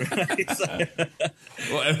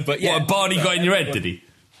 What, Bardi got in your head, did he?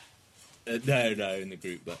 No, in the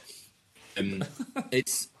group. But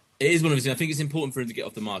it is one of those things. I think it's important for him to get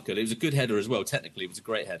off the mark. It was a good header as well. Technically, it was a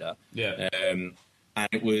great header. Yeah. And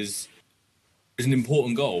it was an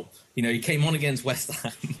important goal. He came on against West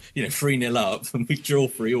Ham, 3-0 up, and we draw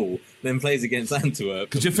 3-3, then plays against Antwerp.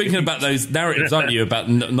 Because you're thinking about those narratives, aren't you, about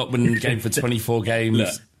not winning the game for 24 games?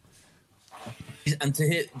 Look. And to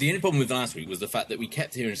hear, the only problem with last week was the fact that we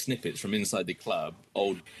kept hearing snippets from inside the club.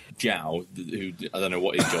 Old Jow, who I don't know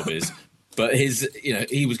what his job is, But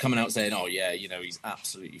he was coming out saying, "Oh yeah, he's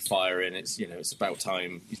absolutely firing. It's about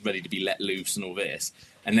time. He's ready to be let loose and all this."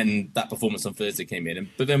 And then that performance on Thursday came in.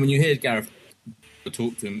 But then when you hear Gareth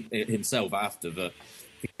talk to himself after the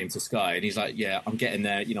game to Sky, and he's like, "Yeah, I'm getting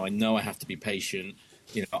there. I know I have to be patient.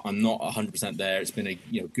 I'm not 100% there. It's been a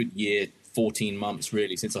good year, 14 months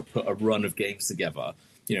really since I put a run of games together.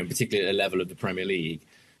 Particularly at the level of the Premier League."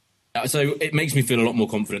 So it makes me feel a lot more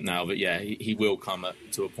confident now that, he will come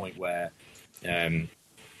to a point where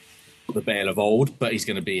the Bale of old, but he's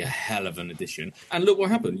going to be a hell of an addition. And look what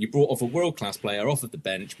happened. You brought off a world-class player off of the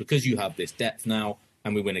bench because you have this depth now,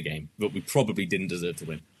 and we win a game that we probably didn't deserve to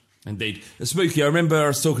win. Indeed. Spooky, I remember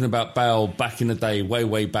us talking about Bale back in the day,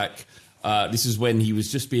 way back. This is when he was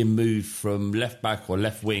just being moved from left back or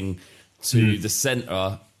left wing to the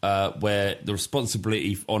centre, where the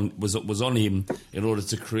responsibility was on him in order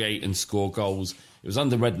to create and score goals. It was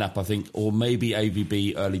under Redknapp, I think, or maybe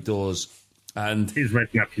AVB early doors. And it was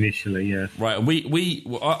Redknapp initially, yeah. Right, and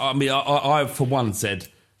I for one said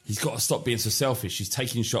he's got to stop being so selfish. He's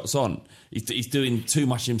taking shots on. He's doing too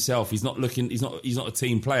much himself. He's not looking. He's not a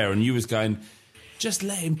team player. And you was going, just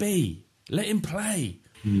let him be. Let him play.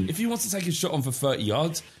 If he wants to take a shot on for 30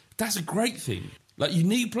 yards, that's a great thing. Like, you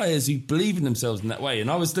need players who believe in themselves in that way.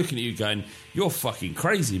 And I was looking at you going, you're fucking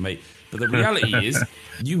crazy, mate. But the reality is,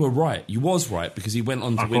 you were right. You was right, because he went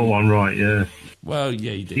on to win. I got one right, yeah. Well,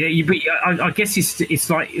 yeah, you did. Yeah, but I guess it's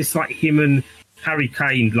like him and Harry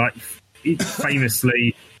Kane, like,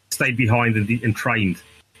 famously stayed behind and trained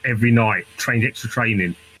every night, trained extra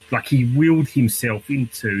training. Like, he willed himself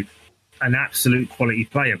into an absolute quality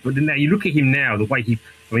player. But then now you look at him now, the way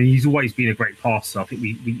he's always been a great passer. I think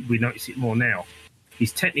we notice it more now.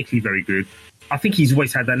 He's technically very good. I think he's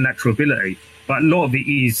always had that natural ability, but a lot of it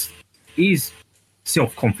is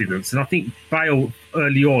self-confidence. And I think Bale,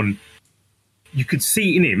 early on, you could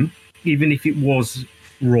see in him, even if it was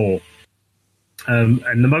raw. And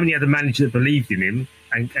the moment he had a manager that believed in him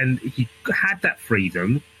and he had that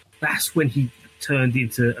freedom, that's when he turned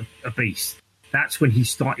into a beast. That's when he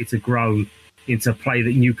started to grow into a player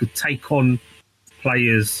that you could take on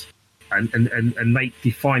players and make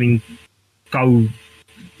defining goal,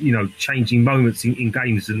 changing moments in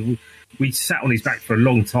games. And we sat on his back for a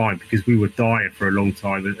long time because we were dire for a long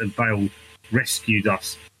time, and Bale rescued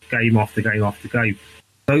us game after game after game.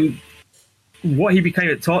 So what he became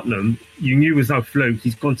at Tottenham, you knew was no fluke.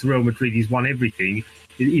 He's gone to Real Madrid, he's won everything.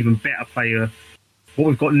 He's an even better player. What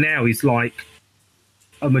we've got now is like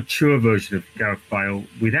a mature version of Gareth Bale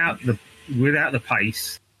without the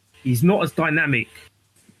pace. He's not as dynamic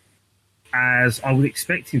as I would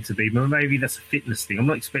expect him to be, but maybe that's a fitness thing. I'm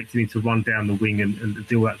not expecting him to run down the wing and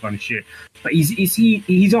do that kind of shit. But his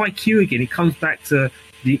IQ again, it comes back to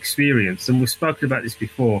the experience, and we've spoken about this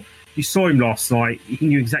before. You saw him last night. He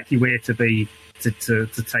knew exactly where to be to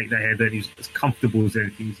take that header. He was as comfortable as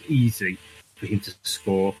anything. It was easy for him to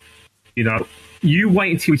score. You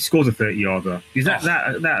wait until he scores a 30-yarder, because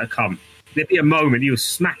that'll come. There'll be a moment he'll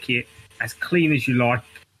smack it as clean as you like,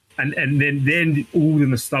 and then all the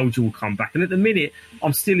nostalgia will come back. And at the minute,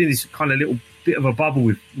 I'm still in this kind of little bit of a bubble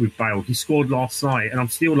with Bale. He scored last night, and I'm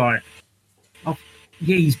still like, oh,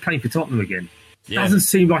 yeah, he's playing for Tottenham again. Yeah. Doesn't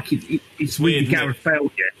seem like it's weird, really Gareth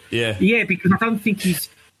Bale yet. Yeah, because I don't think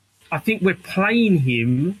I think we're playing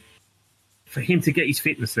him for him to get his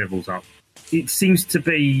fitness levels up. It seems to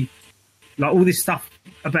be like all this stuff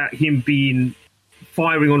about him being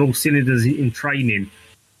firing on all cylinders in training.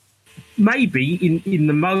 Maybe in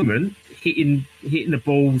the moment, hitting the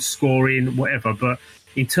ball, scoring, whatever. But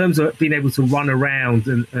in terms of being able to run around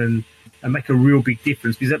and make a real big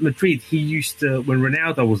difference, because at Madrid, he used to, when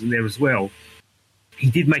Ronaldo wasn't there as well, he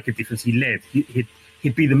did make a difference. He led.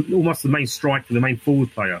 He'd be almost the main striker, the main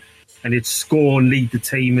forward player, and he'd score and lead the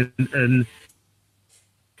team. And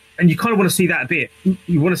you kind of want to see that a bit.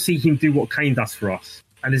 You want to see him do what Kane does for us,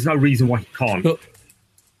 and there's no reason why he can't. But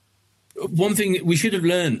one thing we should have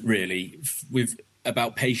learned really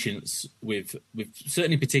about patience with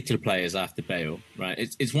certainly particular players after Bale, right?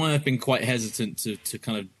 It's why I've been quite hesitant to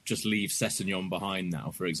kind of just leave Sessegnon behind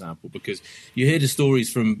now, for example, because you hear the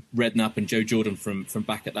stories from Redknapp and Joe Jordan from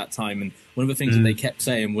back at that time, and one of the things that they kept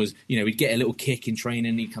saying was, he'd get a little kick in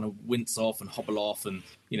training, he'd kind of wince off and hobble off, and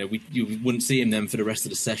you wouldn't see him then for the rest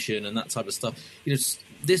of the session and that type of stuff.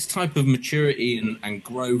 This type of maturity and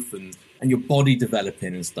growth and your body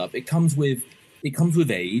developing and stuff, it comes with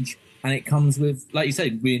age. And it comes with, like you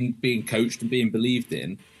said, being coached and being believed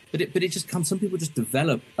in. But it just comes. Some people just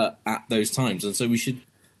develop at those times, and so we should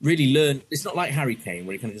really learn. It's not like Harry Kane,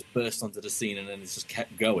 where he kind of just burst onto the scene and then it's just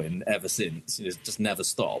kept going ever since. It's just never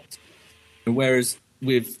stopped. And whereas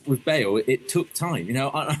with Bale, it took time. You know,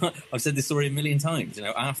 I've said this story a million times. You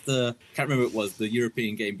know, after, can't remember, it was the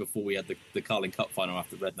European game before we had the Carling Cup final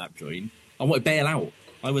after Redknapp joined. I wanted Bale out.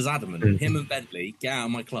 I was adamant. Him and Bentley, get out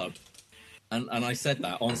of my club. And I said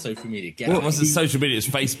that on social media. What wasn't social media? It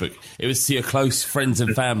was Facebook. It was to your close friends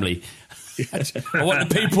and family. I want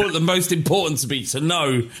the people the most important to me to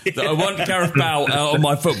know that I want Gareth Bale out of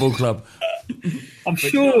my football club. I'm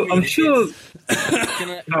sure. Go on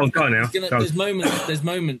now. There's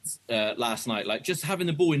moments last night, like just having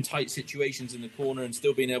the ball in tight situations in the corner and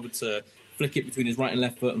still being able to flick it between his right and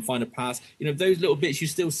left foot and find a pass. You know, those little bits you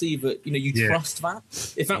still see that, you know, you trust that.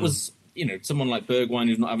 If that was, you know, someone like Bergwijn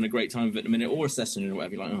who's not having a great time of it in a minute, or a Sesson or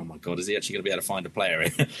whatever, you're like, oh my God, is he actually going to be able to find a player?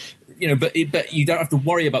 You know, but you don't have to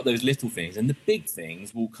worry about those little things, and the big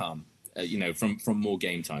things will come, you know, from more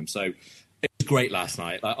game time. So it was great last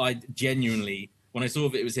night. I genuinely, when I saw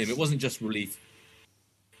that it was him, it wasn't just relief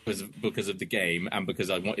because of the game and because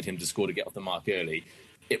I wanted him to score to get off the mark early.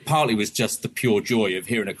 It partly was just the pure joy of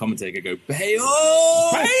hearing a commentator go, Bale! You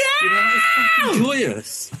know, it's fucking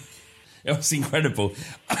joyous. It was incredible.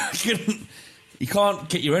 You can't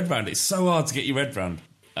get your head round it. It's so hard to get your head round.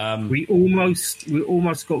 We almost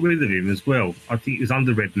got rid of him as well. I think it was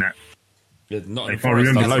under Redknapp. Yeah, not if I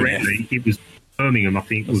remember correctly, it was Birmingham. I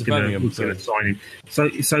think was going to sign him. So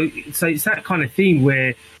it's that kind of thing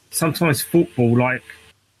where sometimes football, like,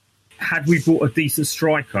 had we bought a decent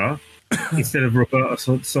striker instead of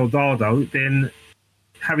Roberto Soldado, then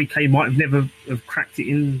Harry Kane might have never have cracked it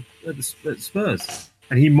in at Spurs,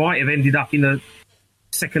 and he might have ended up in a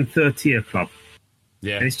second, third tier club.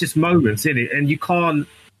 Yeah, and it's just moments, isn't it? And you can't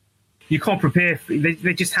prepare.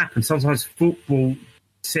 They just happen. Sometimes football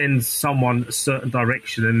sends someone a certain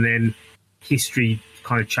direction, and then history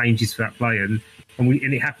kind of changes for that player. And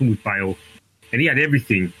it happened with Bale, and he had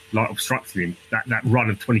everything like obstructing him. That run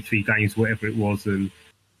of 23 games, whatever it was, and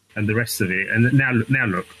the rest of it. And now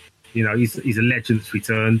look, you know, he's a legend that's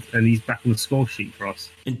returned, and he's back on the score sheet for us.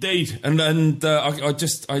 Indeed, and I'm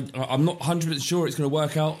not 100% sure it's going to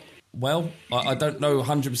work out well. I don't know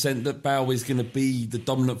 100% that Bale is going to be the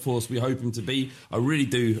dominant force we hope him to be. I really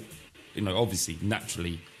do, you know, obviously,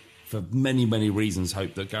 naturally, for many, many reasons,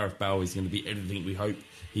 hope that Gareth Bale is going to be everything we hope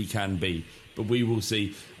he can be. But we will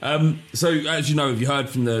see. So, as you know, if you heard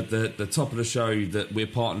from the top of the show that we're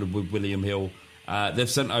partnered with William Hill, they've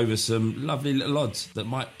sent over some lovely little odds that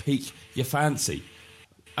might pique your fancy.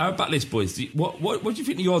 How about this, boys? What do you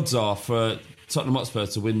think the odds are for Tottenham Hotspur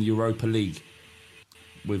to win the Europa League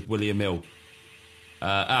with William Hill?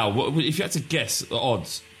 Al, if you had to guess the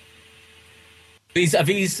odds? Are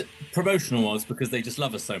these promotional odds because they just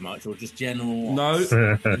love us so much, or just general odds?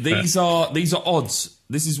 No, these are odds.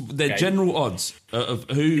 This is their general odds of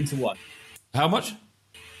who 10 to 1. How much?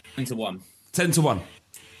 10 to 1. 10 to 1.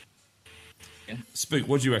 Yeah. Spook,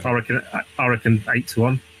 what do you reckon? I reckon 8 to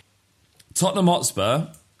 1. Tottenham Hotspur,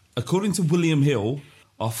 according to William Hill,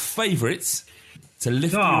 are favourites to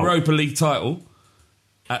lift the Europa League title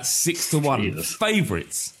at 6 to 1.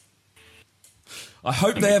 Favourites. I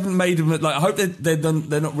hope they haven't made them. Like, I hope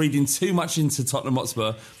they're not reading too much into Tottenham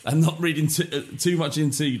Hotspur and not reading too much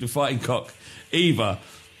into the Fighting Cock either.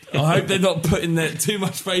 I hope they're not putting too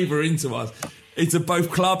much favour into us, into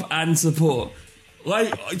both club and support.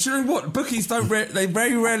 Like, do you know what? Bookies they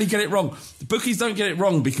very rarely get it wrong. The bookies don't get it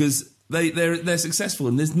wrong because they're successful,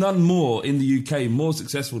 and there's none more in the UK more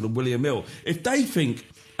successful than William Hill. If they think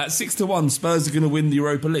at 6 to 1 Spurs are going to win the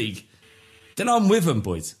Europa League, then I'm with them,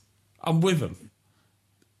 boys. I'm with them.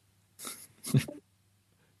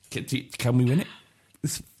 Can we win it?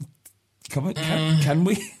 Can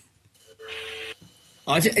we?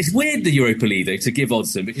 It's weird, the Europa League, though, to give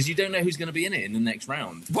odds to them, because you don't know who's going to be in it in the next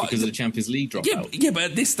round because of the Champions League dropout. Yeah, but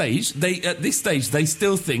at this stage, they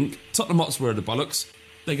still think Tottenham Hotspur are the bollocks.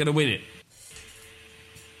 They're going to win it.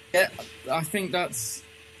 Yeah, I think that's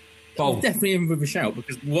definitely in with a shout,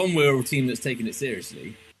 because one, we're a team that's taking it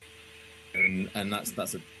seriously, and that's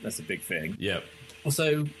a big thing. Yeah.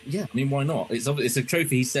 Also, yeah, I mean, why not? It's a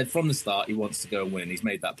trophy. He said from the start he wants to go and win. He's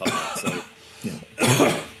made that public. So, yeah.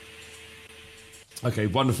 Okay,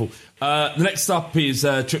 wonderful. The next up is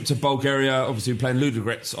a trip to Bulgaria. Obviously, we're playing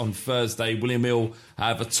Ludogorets on Thursday. William Hill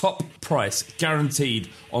have a top price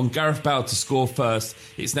guaranteed on Gareth Bale to score first.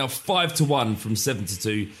 It's now 5 to 1 from 7 to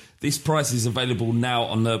 2. This price is available now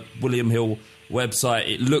on the William Hill website.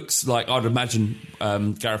 It looks like, I'd imagine,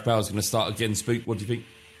 Gareth Bale is going to start again. Spook, what do you think?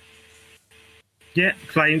 Yeah,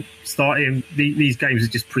 starting. These games are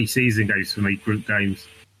just pre-season games for me, group games.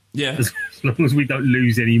 Yeah. As long as we don't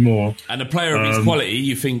lose any more. And a player of his quality,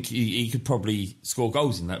 you think he could probably score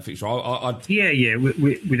goals in that fixture? Yeah,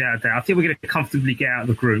 without a doubt. I think we're going to comfortably get out of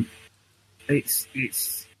the group. it's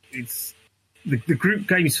the group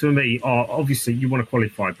games for me are obviously you want to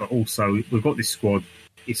qualify, but also we've got this squad.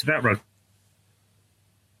 It's about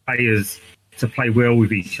players to play well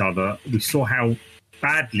with each other. We saw how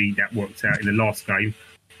badly that worked out in the last game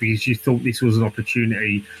because you thought this was an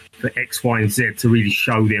opportunity for X, Y, and Z to really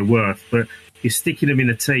show their worth, but you're sticking them in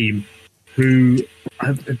a team who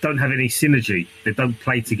don't have any synergy. They don't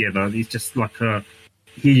play together. It's just like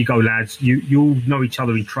here you go, lads. You all know each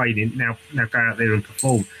other in training. Now go out there and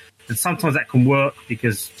perform. And sometimes that can work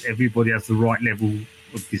because everybody has the right level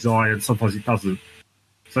of desire, and sometimes it doesn't.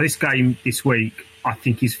 So this game this week, I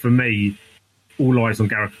think, is for me all eyes on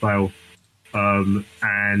Gareth Bale,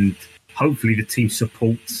 and hopefully the team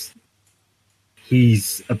supports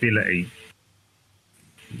his ability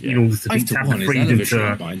in order to have the freedom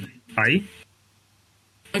to.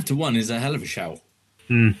 5-1 is a hell of a shout.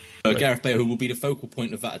 Gareth Bale, who will be the focal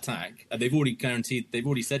point of that attack, they've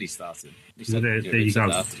already said he's starting. There you go.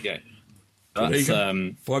 After the game. That's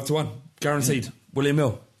 5-1, guaranteed. William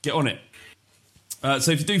Hill, get on it.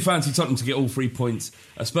 So if you do fancy Tottenham to get all 3 points,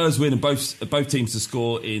 a Spurs win and both teams to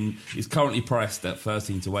score is currently priced at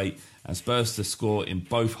 13-8, and Spurs to score in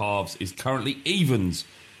both halves is currently evens.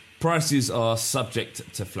 Prices are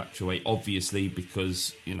subject to fluctuate, obviously,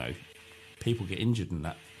 because people get injured in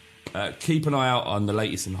that. Keep an eye out on the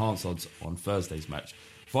latest enhanced odds on Thursday's match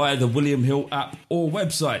via the William Hill app or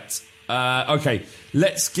website. Okay,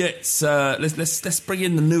 let's bring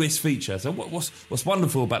in the newest feature. So what's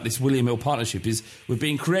wonderful about this William Hill partnership is we're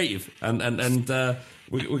being creative, and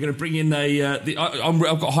we're going to bring in I've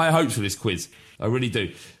got higher hopes for this quiz. I really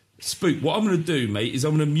do. Spook, what I'm going to do, mate, is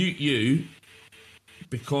I'm going to mute you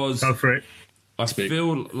because go for it. I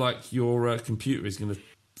feel like your computer is going to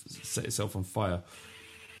set itself on fire.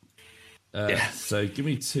 So give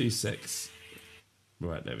me 2 secs.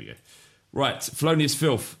 Right, there we go. Right, Felonious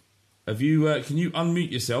Filth. Have you? Can you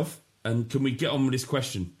unmute yourself and can we get on with this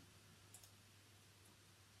question?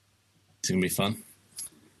 It's going to be fun.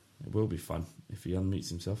 It will be fun if he unmutes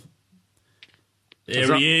himself.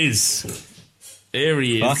 There he is. There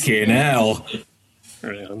he is. Fucking hell.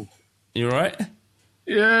 You all right?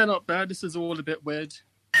 Yeah, not bad. This is all a bit weird.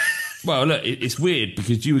 Well, look, it's weird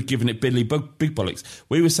because you were giving it big bollocks.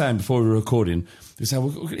 We were saying before we were recording, we said,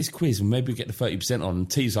 we'll get this quiz and maybe we'll get the 30% on. And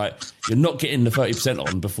T's like, you're not getting the 30%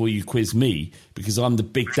 on before you quiz me because I'm the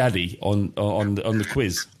big daddy on the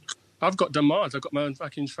quiz. I've got demands. I've got my own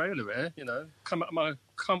fucking trailer here, Come out of my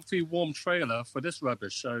comfy, warm trailer for this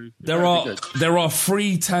rubbish. So there are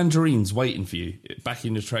 3 tangerines waiting for you back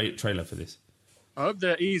in the trailer for this. I hope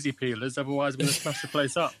they're easy peelers, otherwise we're going to smash the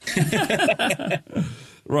place up.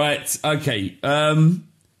 Right, okay.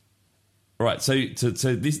 Right, so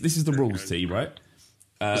this is the rules, T, right?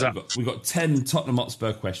 We've got 10 Tottenham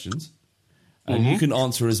Hotspur questions, and you can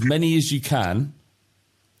answer as many as you can,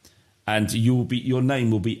 and your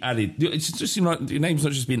name will be added. It's just your name's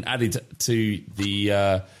not just being added to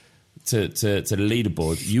the to the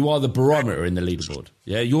leaderboard. You are the barometer in the leaderboard.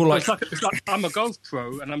 Yeah, you're like it's like I'm a golf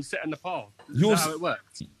pro and I'm setting the par. Is that how it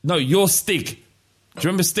works? No, you're Stig. Do you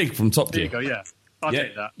remember Stig from Top Gear? There you go. Yeah, I'll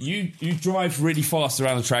take that. You drive really fast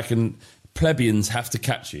around the track and plebeians have to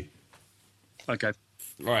catch you. Okay.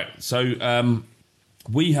 Right. So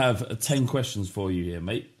we have 10 questions for you here,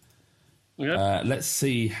 mate. Yeah. Let's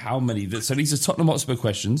see how many. So these are Tottenham Hotspur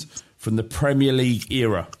questions from the Premier League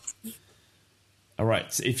era. All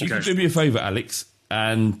right. So if you could do me a favour, Alex,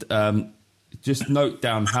 and just note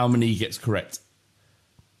down how many he gets correct.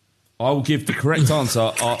 I'll give the correct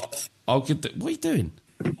answer. I'll give the... What are you doing?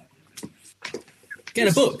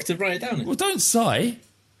 Get a book to write it down. Well, don't sigh.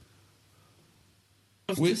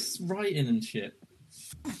 We're just writing and shit.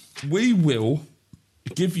 We will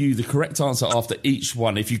give you the correct answer after each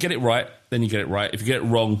one. If you get it right, then you get it right. If you get it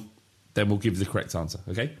wrong, then we'll give you the correct answer.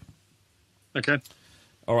 Okay? Okay.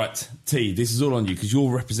 All right, T, this is all on you because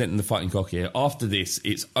you're representing the Fighting Cock here. After this,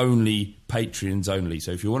 it's only Patreons only.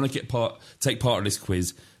 So if you want to take part of this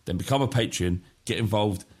quiz, then become a Patreon, get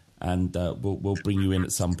involved, and we'll bring you in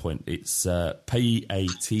at some point. It's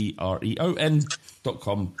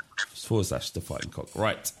patreon.com/the Fighting Cock.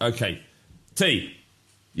 Right, okay. T,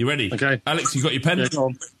 you ready? Okay. Alex, you got your pen? Yeah, go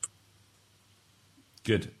on.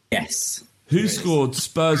 Good. Yes. Who scored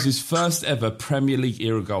Spurs' first ever Premier League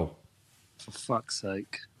era goal? For fuck's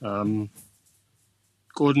sake. Gordon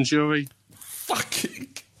Jury. Fuck.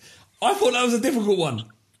 I thought that was a difficult one.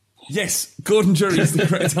 Yes, Gordon Jury is the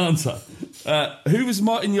correct answer. Who was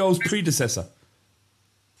Martin Yole's predecessor?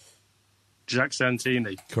 Jack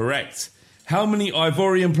Santini. Correct. How many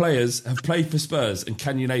Ivorian players have played for Spurs, and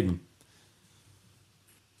can you name them?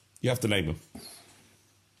 You have to name them.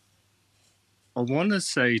 I want to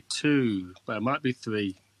say 2, but it might be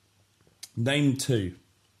 3. Name 2.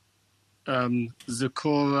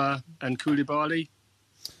 Zakora and Koulibaly.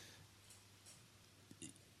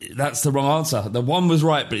 That's the wrong answer. The 1 was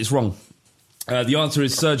right, but it's wrong. The answer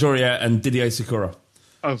is Serge Aurier and Didier Sakura.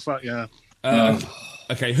 Oh, fuck yeah.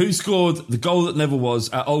 Okay, who scored the goal that never was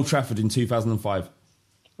at Old Trafford in 2005?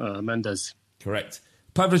 Mendes. Correct.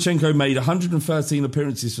 Pavlyuchenko made 113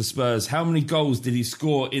 appearances for Spurs. How many goals did he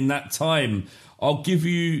score in that time? I'll give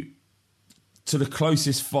you to the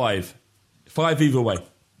closest 5. 5 either way.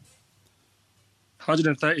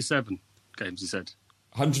 137 games, he said.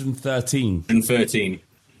 113. 113.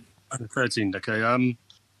 Okay.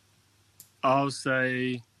 I'll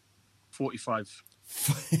say 45.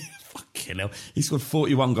 Fucking hell. He scored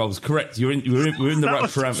 41 goals. Correct. We're in the right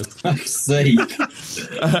parameters. Fuck's sake.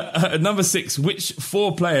 Number 6. Which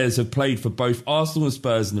 4 players have played for both Arsenal and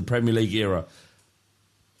Spurs in the Premier League era?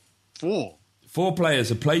 4? 4 players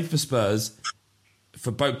have played for Spurs,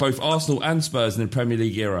 for both Arsenal and Spurs in the Premier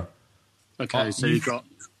League era. Okay, so you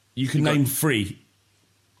can name 3.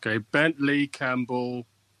 Okay, Bentley, Campbell,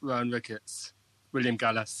 Ryan Ricketts, William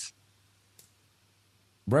Gallas.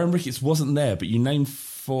 Ryan Ricketts wasn't there, but you named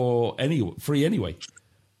 3 anyway.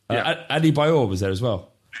 Yeah. Adi Bayor was there as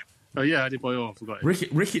well. Oh yeah, Adi Bayor, I forgot him.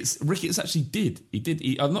 Ricketts actually did. He did.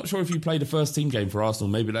 I'm not sure if he played a first team game for Arsenal.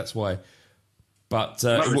 Maybe that's why. But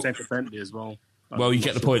might be same for Bentley as well. Well, you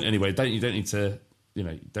get the point anyway. You don't need to. You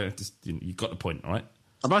don't have to. You got the point, all right?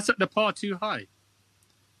 Have I set the bar too high?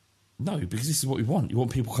 No, because this is what we want. You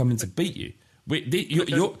want people coming to beat you.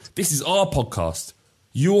 This is our podcast.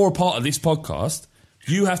 You're a part of this podcast.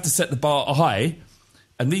 You have to set the bar high,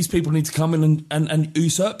 and these people need to come in and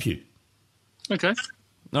usurp you. Okay.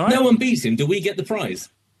 All right. No one beats him. Do we get the prize?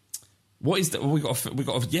 What is that? We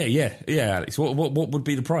got. Yeah, Alex. What would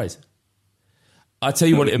be the prize? I tell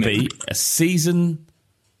you what it'd be: a season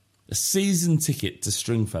ticket to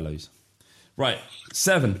Stringfellows. Right,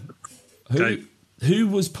 7. Who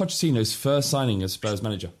was Pochettino's first signing as Spurs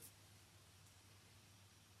manager?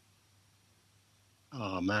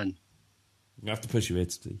 Oh man, you have to push your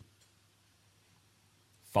head, Steve.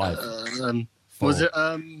 5. 4. Was it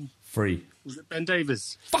 3? Was it Ben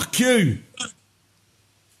Davies? Fuck you!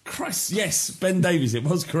 Christ, yes, Ben Davies. It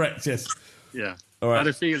was correct. Yes. Yeah. All right. I had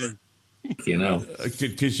a feeling. You know,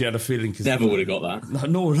 because you had a feeling. Never would have got that. No,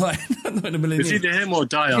 nor would I. Not in a million It's years. either him or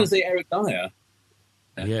Dyer. I was going to say Eric Dyer.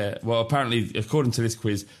 Yeah, well, apparently, according to this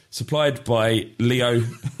quiz, supplied by Leo,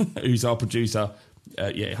 who's our producer,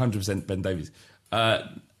 100% Ben Davies.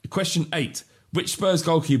 Question 8. Which Spurs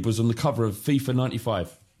goalkeeper was on the cover of FIFA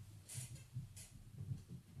 95?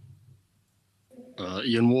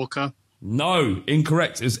 Ian Walker. No,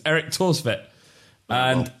 incorrect. It was Eric Torsvet.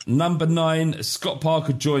 And number 9, Scott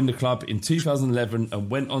Parker joined the club in 2011 and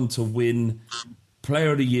went on to win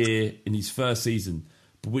Player of the Year in his first season.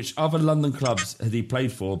 But which other London clubs had he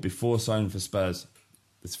played for before signing for Spurs?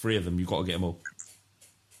 There's 3 of them. You've got to get them all.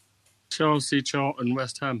 Chelsea, Charlton,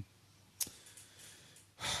 West Ham.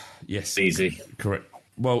 Yes. Easy. Correct.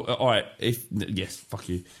 Well, all right. Yes, fuck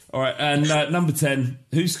you. All right, and number 10,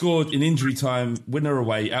 who scored in injury time, winner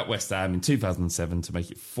away at West Ham in 2007 to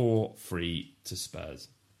make it 4-3 to Spurs?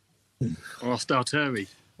 Ross Dalteri.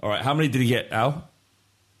 All right, how many did he get, Al?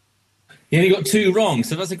 He only got 2 wrong,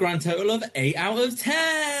 so that's a grand total of 8 out of 10.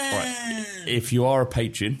 All right. If you are a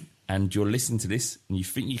patron and you're listening to this and you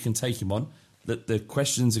think you can take him on, that the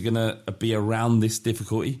questions are going to be around this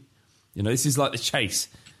difficulty. You know, this is like the chase.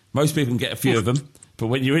 Most people can get a few of them. But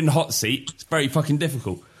when you're in the hot seat, it's very fucking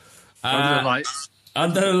difficult. Under the lights.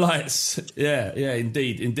 Under the lights. Yeah,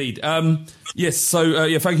 indeed. Yes,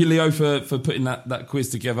 so thank you, Leo, for putting that quiz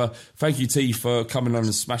together. Thank you, T, for coming on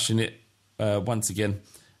and smashing it once again.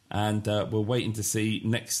 And we're waiting to see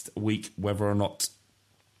next week whether or not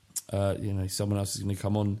someone else is going to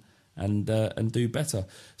come on and do better.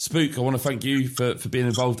 Spook, I want to thank you for being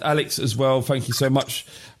involved. Alex as well, thank you so much.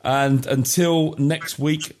 And until next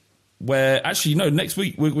week, next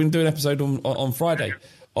week we're going to do an episode on Friday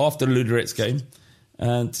after the Luderitz game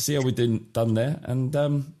and to see how we've done there. And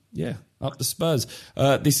up the Spurs.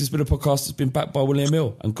 This has been a podcast that's been backed by William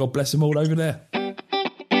Hill, and God bless them all over there.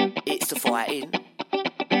 It's the fighting.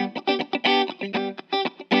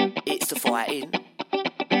 It's the fighting.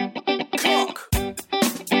 Clock.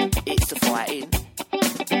 It's the fighting.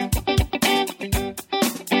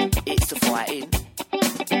 It's the fighting.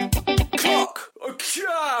 Clock.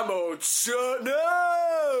 Come on,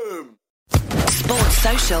 Tottenham. Sports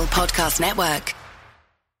Social Podcast Network.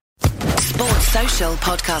 Sports Social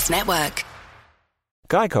Podcast Network.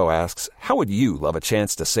 Geico asks, how would you love a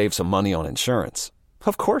chance to save some money on insurance?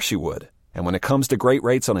 Of course you would. And when it comes to great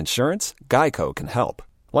rates on insurance, Geico can help.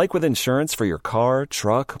 Like with insurance for your car,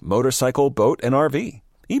 truck, motorcycle, boat, and RV.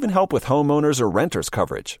 Even help with homeowners or renters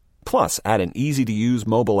coverage. Plus, add an easy-to-use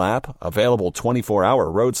mobile app, available 24-hour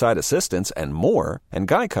roadside assistance, and more, and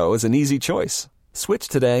Geico is an easy choice. Switch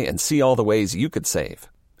today and see all the ways you could save.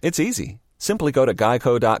 It's easy. Simply go to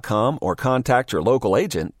geico.com or contact your local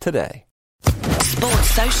agent today.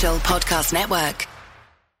 Sports Social Podcast Network.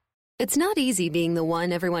 It's not easy being the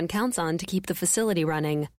one everyone counts on to keep the facility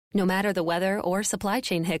running, no matter the weather or supply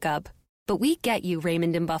chain hiccup. But we get you,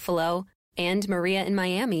 Raymond in Buffalo, and Maria in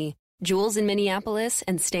Miami, Jules in Minneapolis,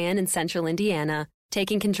 and Stan in Central Indiana,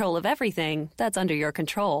 taking control of everything that's under your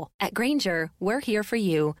control. At Grainger, we're here for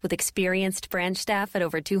you with experienced branch staff at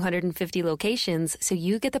over 250 locations so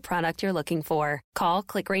you get the product you're looking for. Call,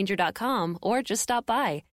 click Grainger.com, or just stop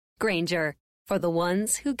by. Grainger, for the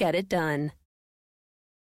ones who get it done.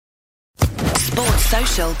 Sports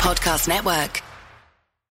Social Podcast Network.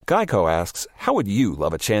 Geico asks, how would you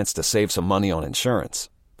love a chance to save some money on insurance?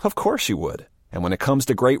 Of course you would. And when it comes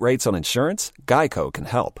to great rates on insurance, Geico can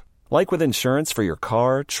help. Like with insurance for your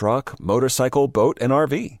car, truck, motorcycle, boat, and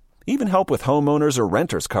RV. Even help with homeowners or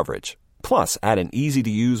renters coverage. Plus, add an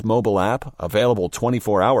easy-to-use mobile app, available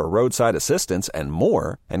 24-hour roadside assistance, and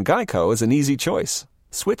more, and Geico is an easy choice.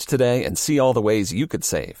 Switch today and see all the ways you could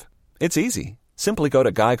save. It's easy. Simply go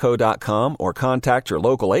to geico.com or contact your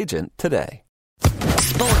local agent today.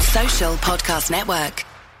 Sports Social Podcast Network.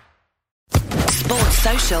 Sports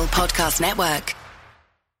Social Podcast Network.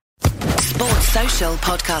 Sports Social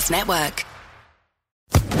Podcast Network.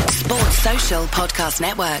 Sports Social Podcast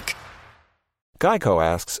Network. Geico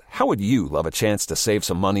asks, how would you love a chance to save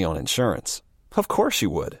some money on insurance? Of course you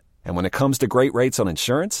would. And when it comes to great rates on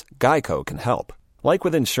insurance, Geico can help. Like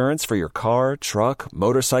with insurance for your car, truck,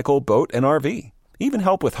 motorcycle, boat, and RV. Even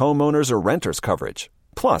help with homeowners or renters coverage.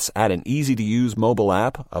 Plus, add an easy-to-use mobile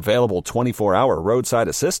app, available 24-hour roadside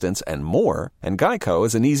assistance, and more, and Geico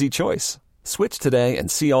is an easy choice. Switch today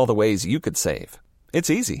and see all the ways you could save. It's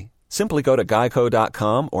easy. Simply go to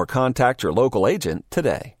geico.com or contact your local agent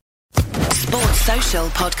today. Sports Social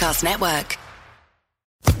Podcast Network.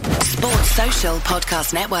 Sports Social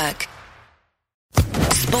Podcast Network.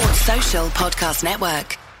 Sports Social Podcast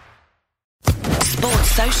Network.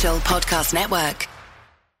 Sports Social Podcast Network.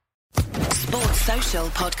 Sports Social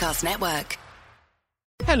Podcast Network.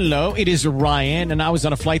 Hello, it is Ryan, and I was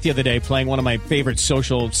on a flight the other day playing one of my favorite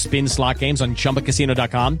social spin slot games on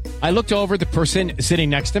ChumbaCasino.com. I looked over at the person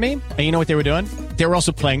sitting next to me, and you know what they were doing? They were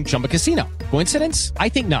also playing Chumba Casino. Coincidence? I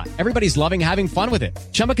think not. Everybody's loving having fun with it.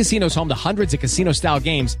 Chumba Casino is home to hundreds of casino-style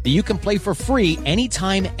games that you can play for free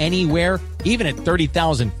anytime, anywhere, even at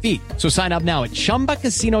 30,000 feet. So sign up now at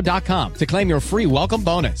ChumbaCasino.com to claim your free welcome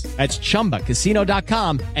bonus. That's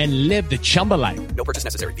ChumbaCasino.com and live the Chumba life. No purchase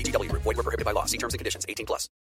necessary. VGW. Void where prohibited by law. See terms and conditions. 18+.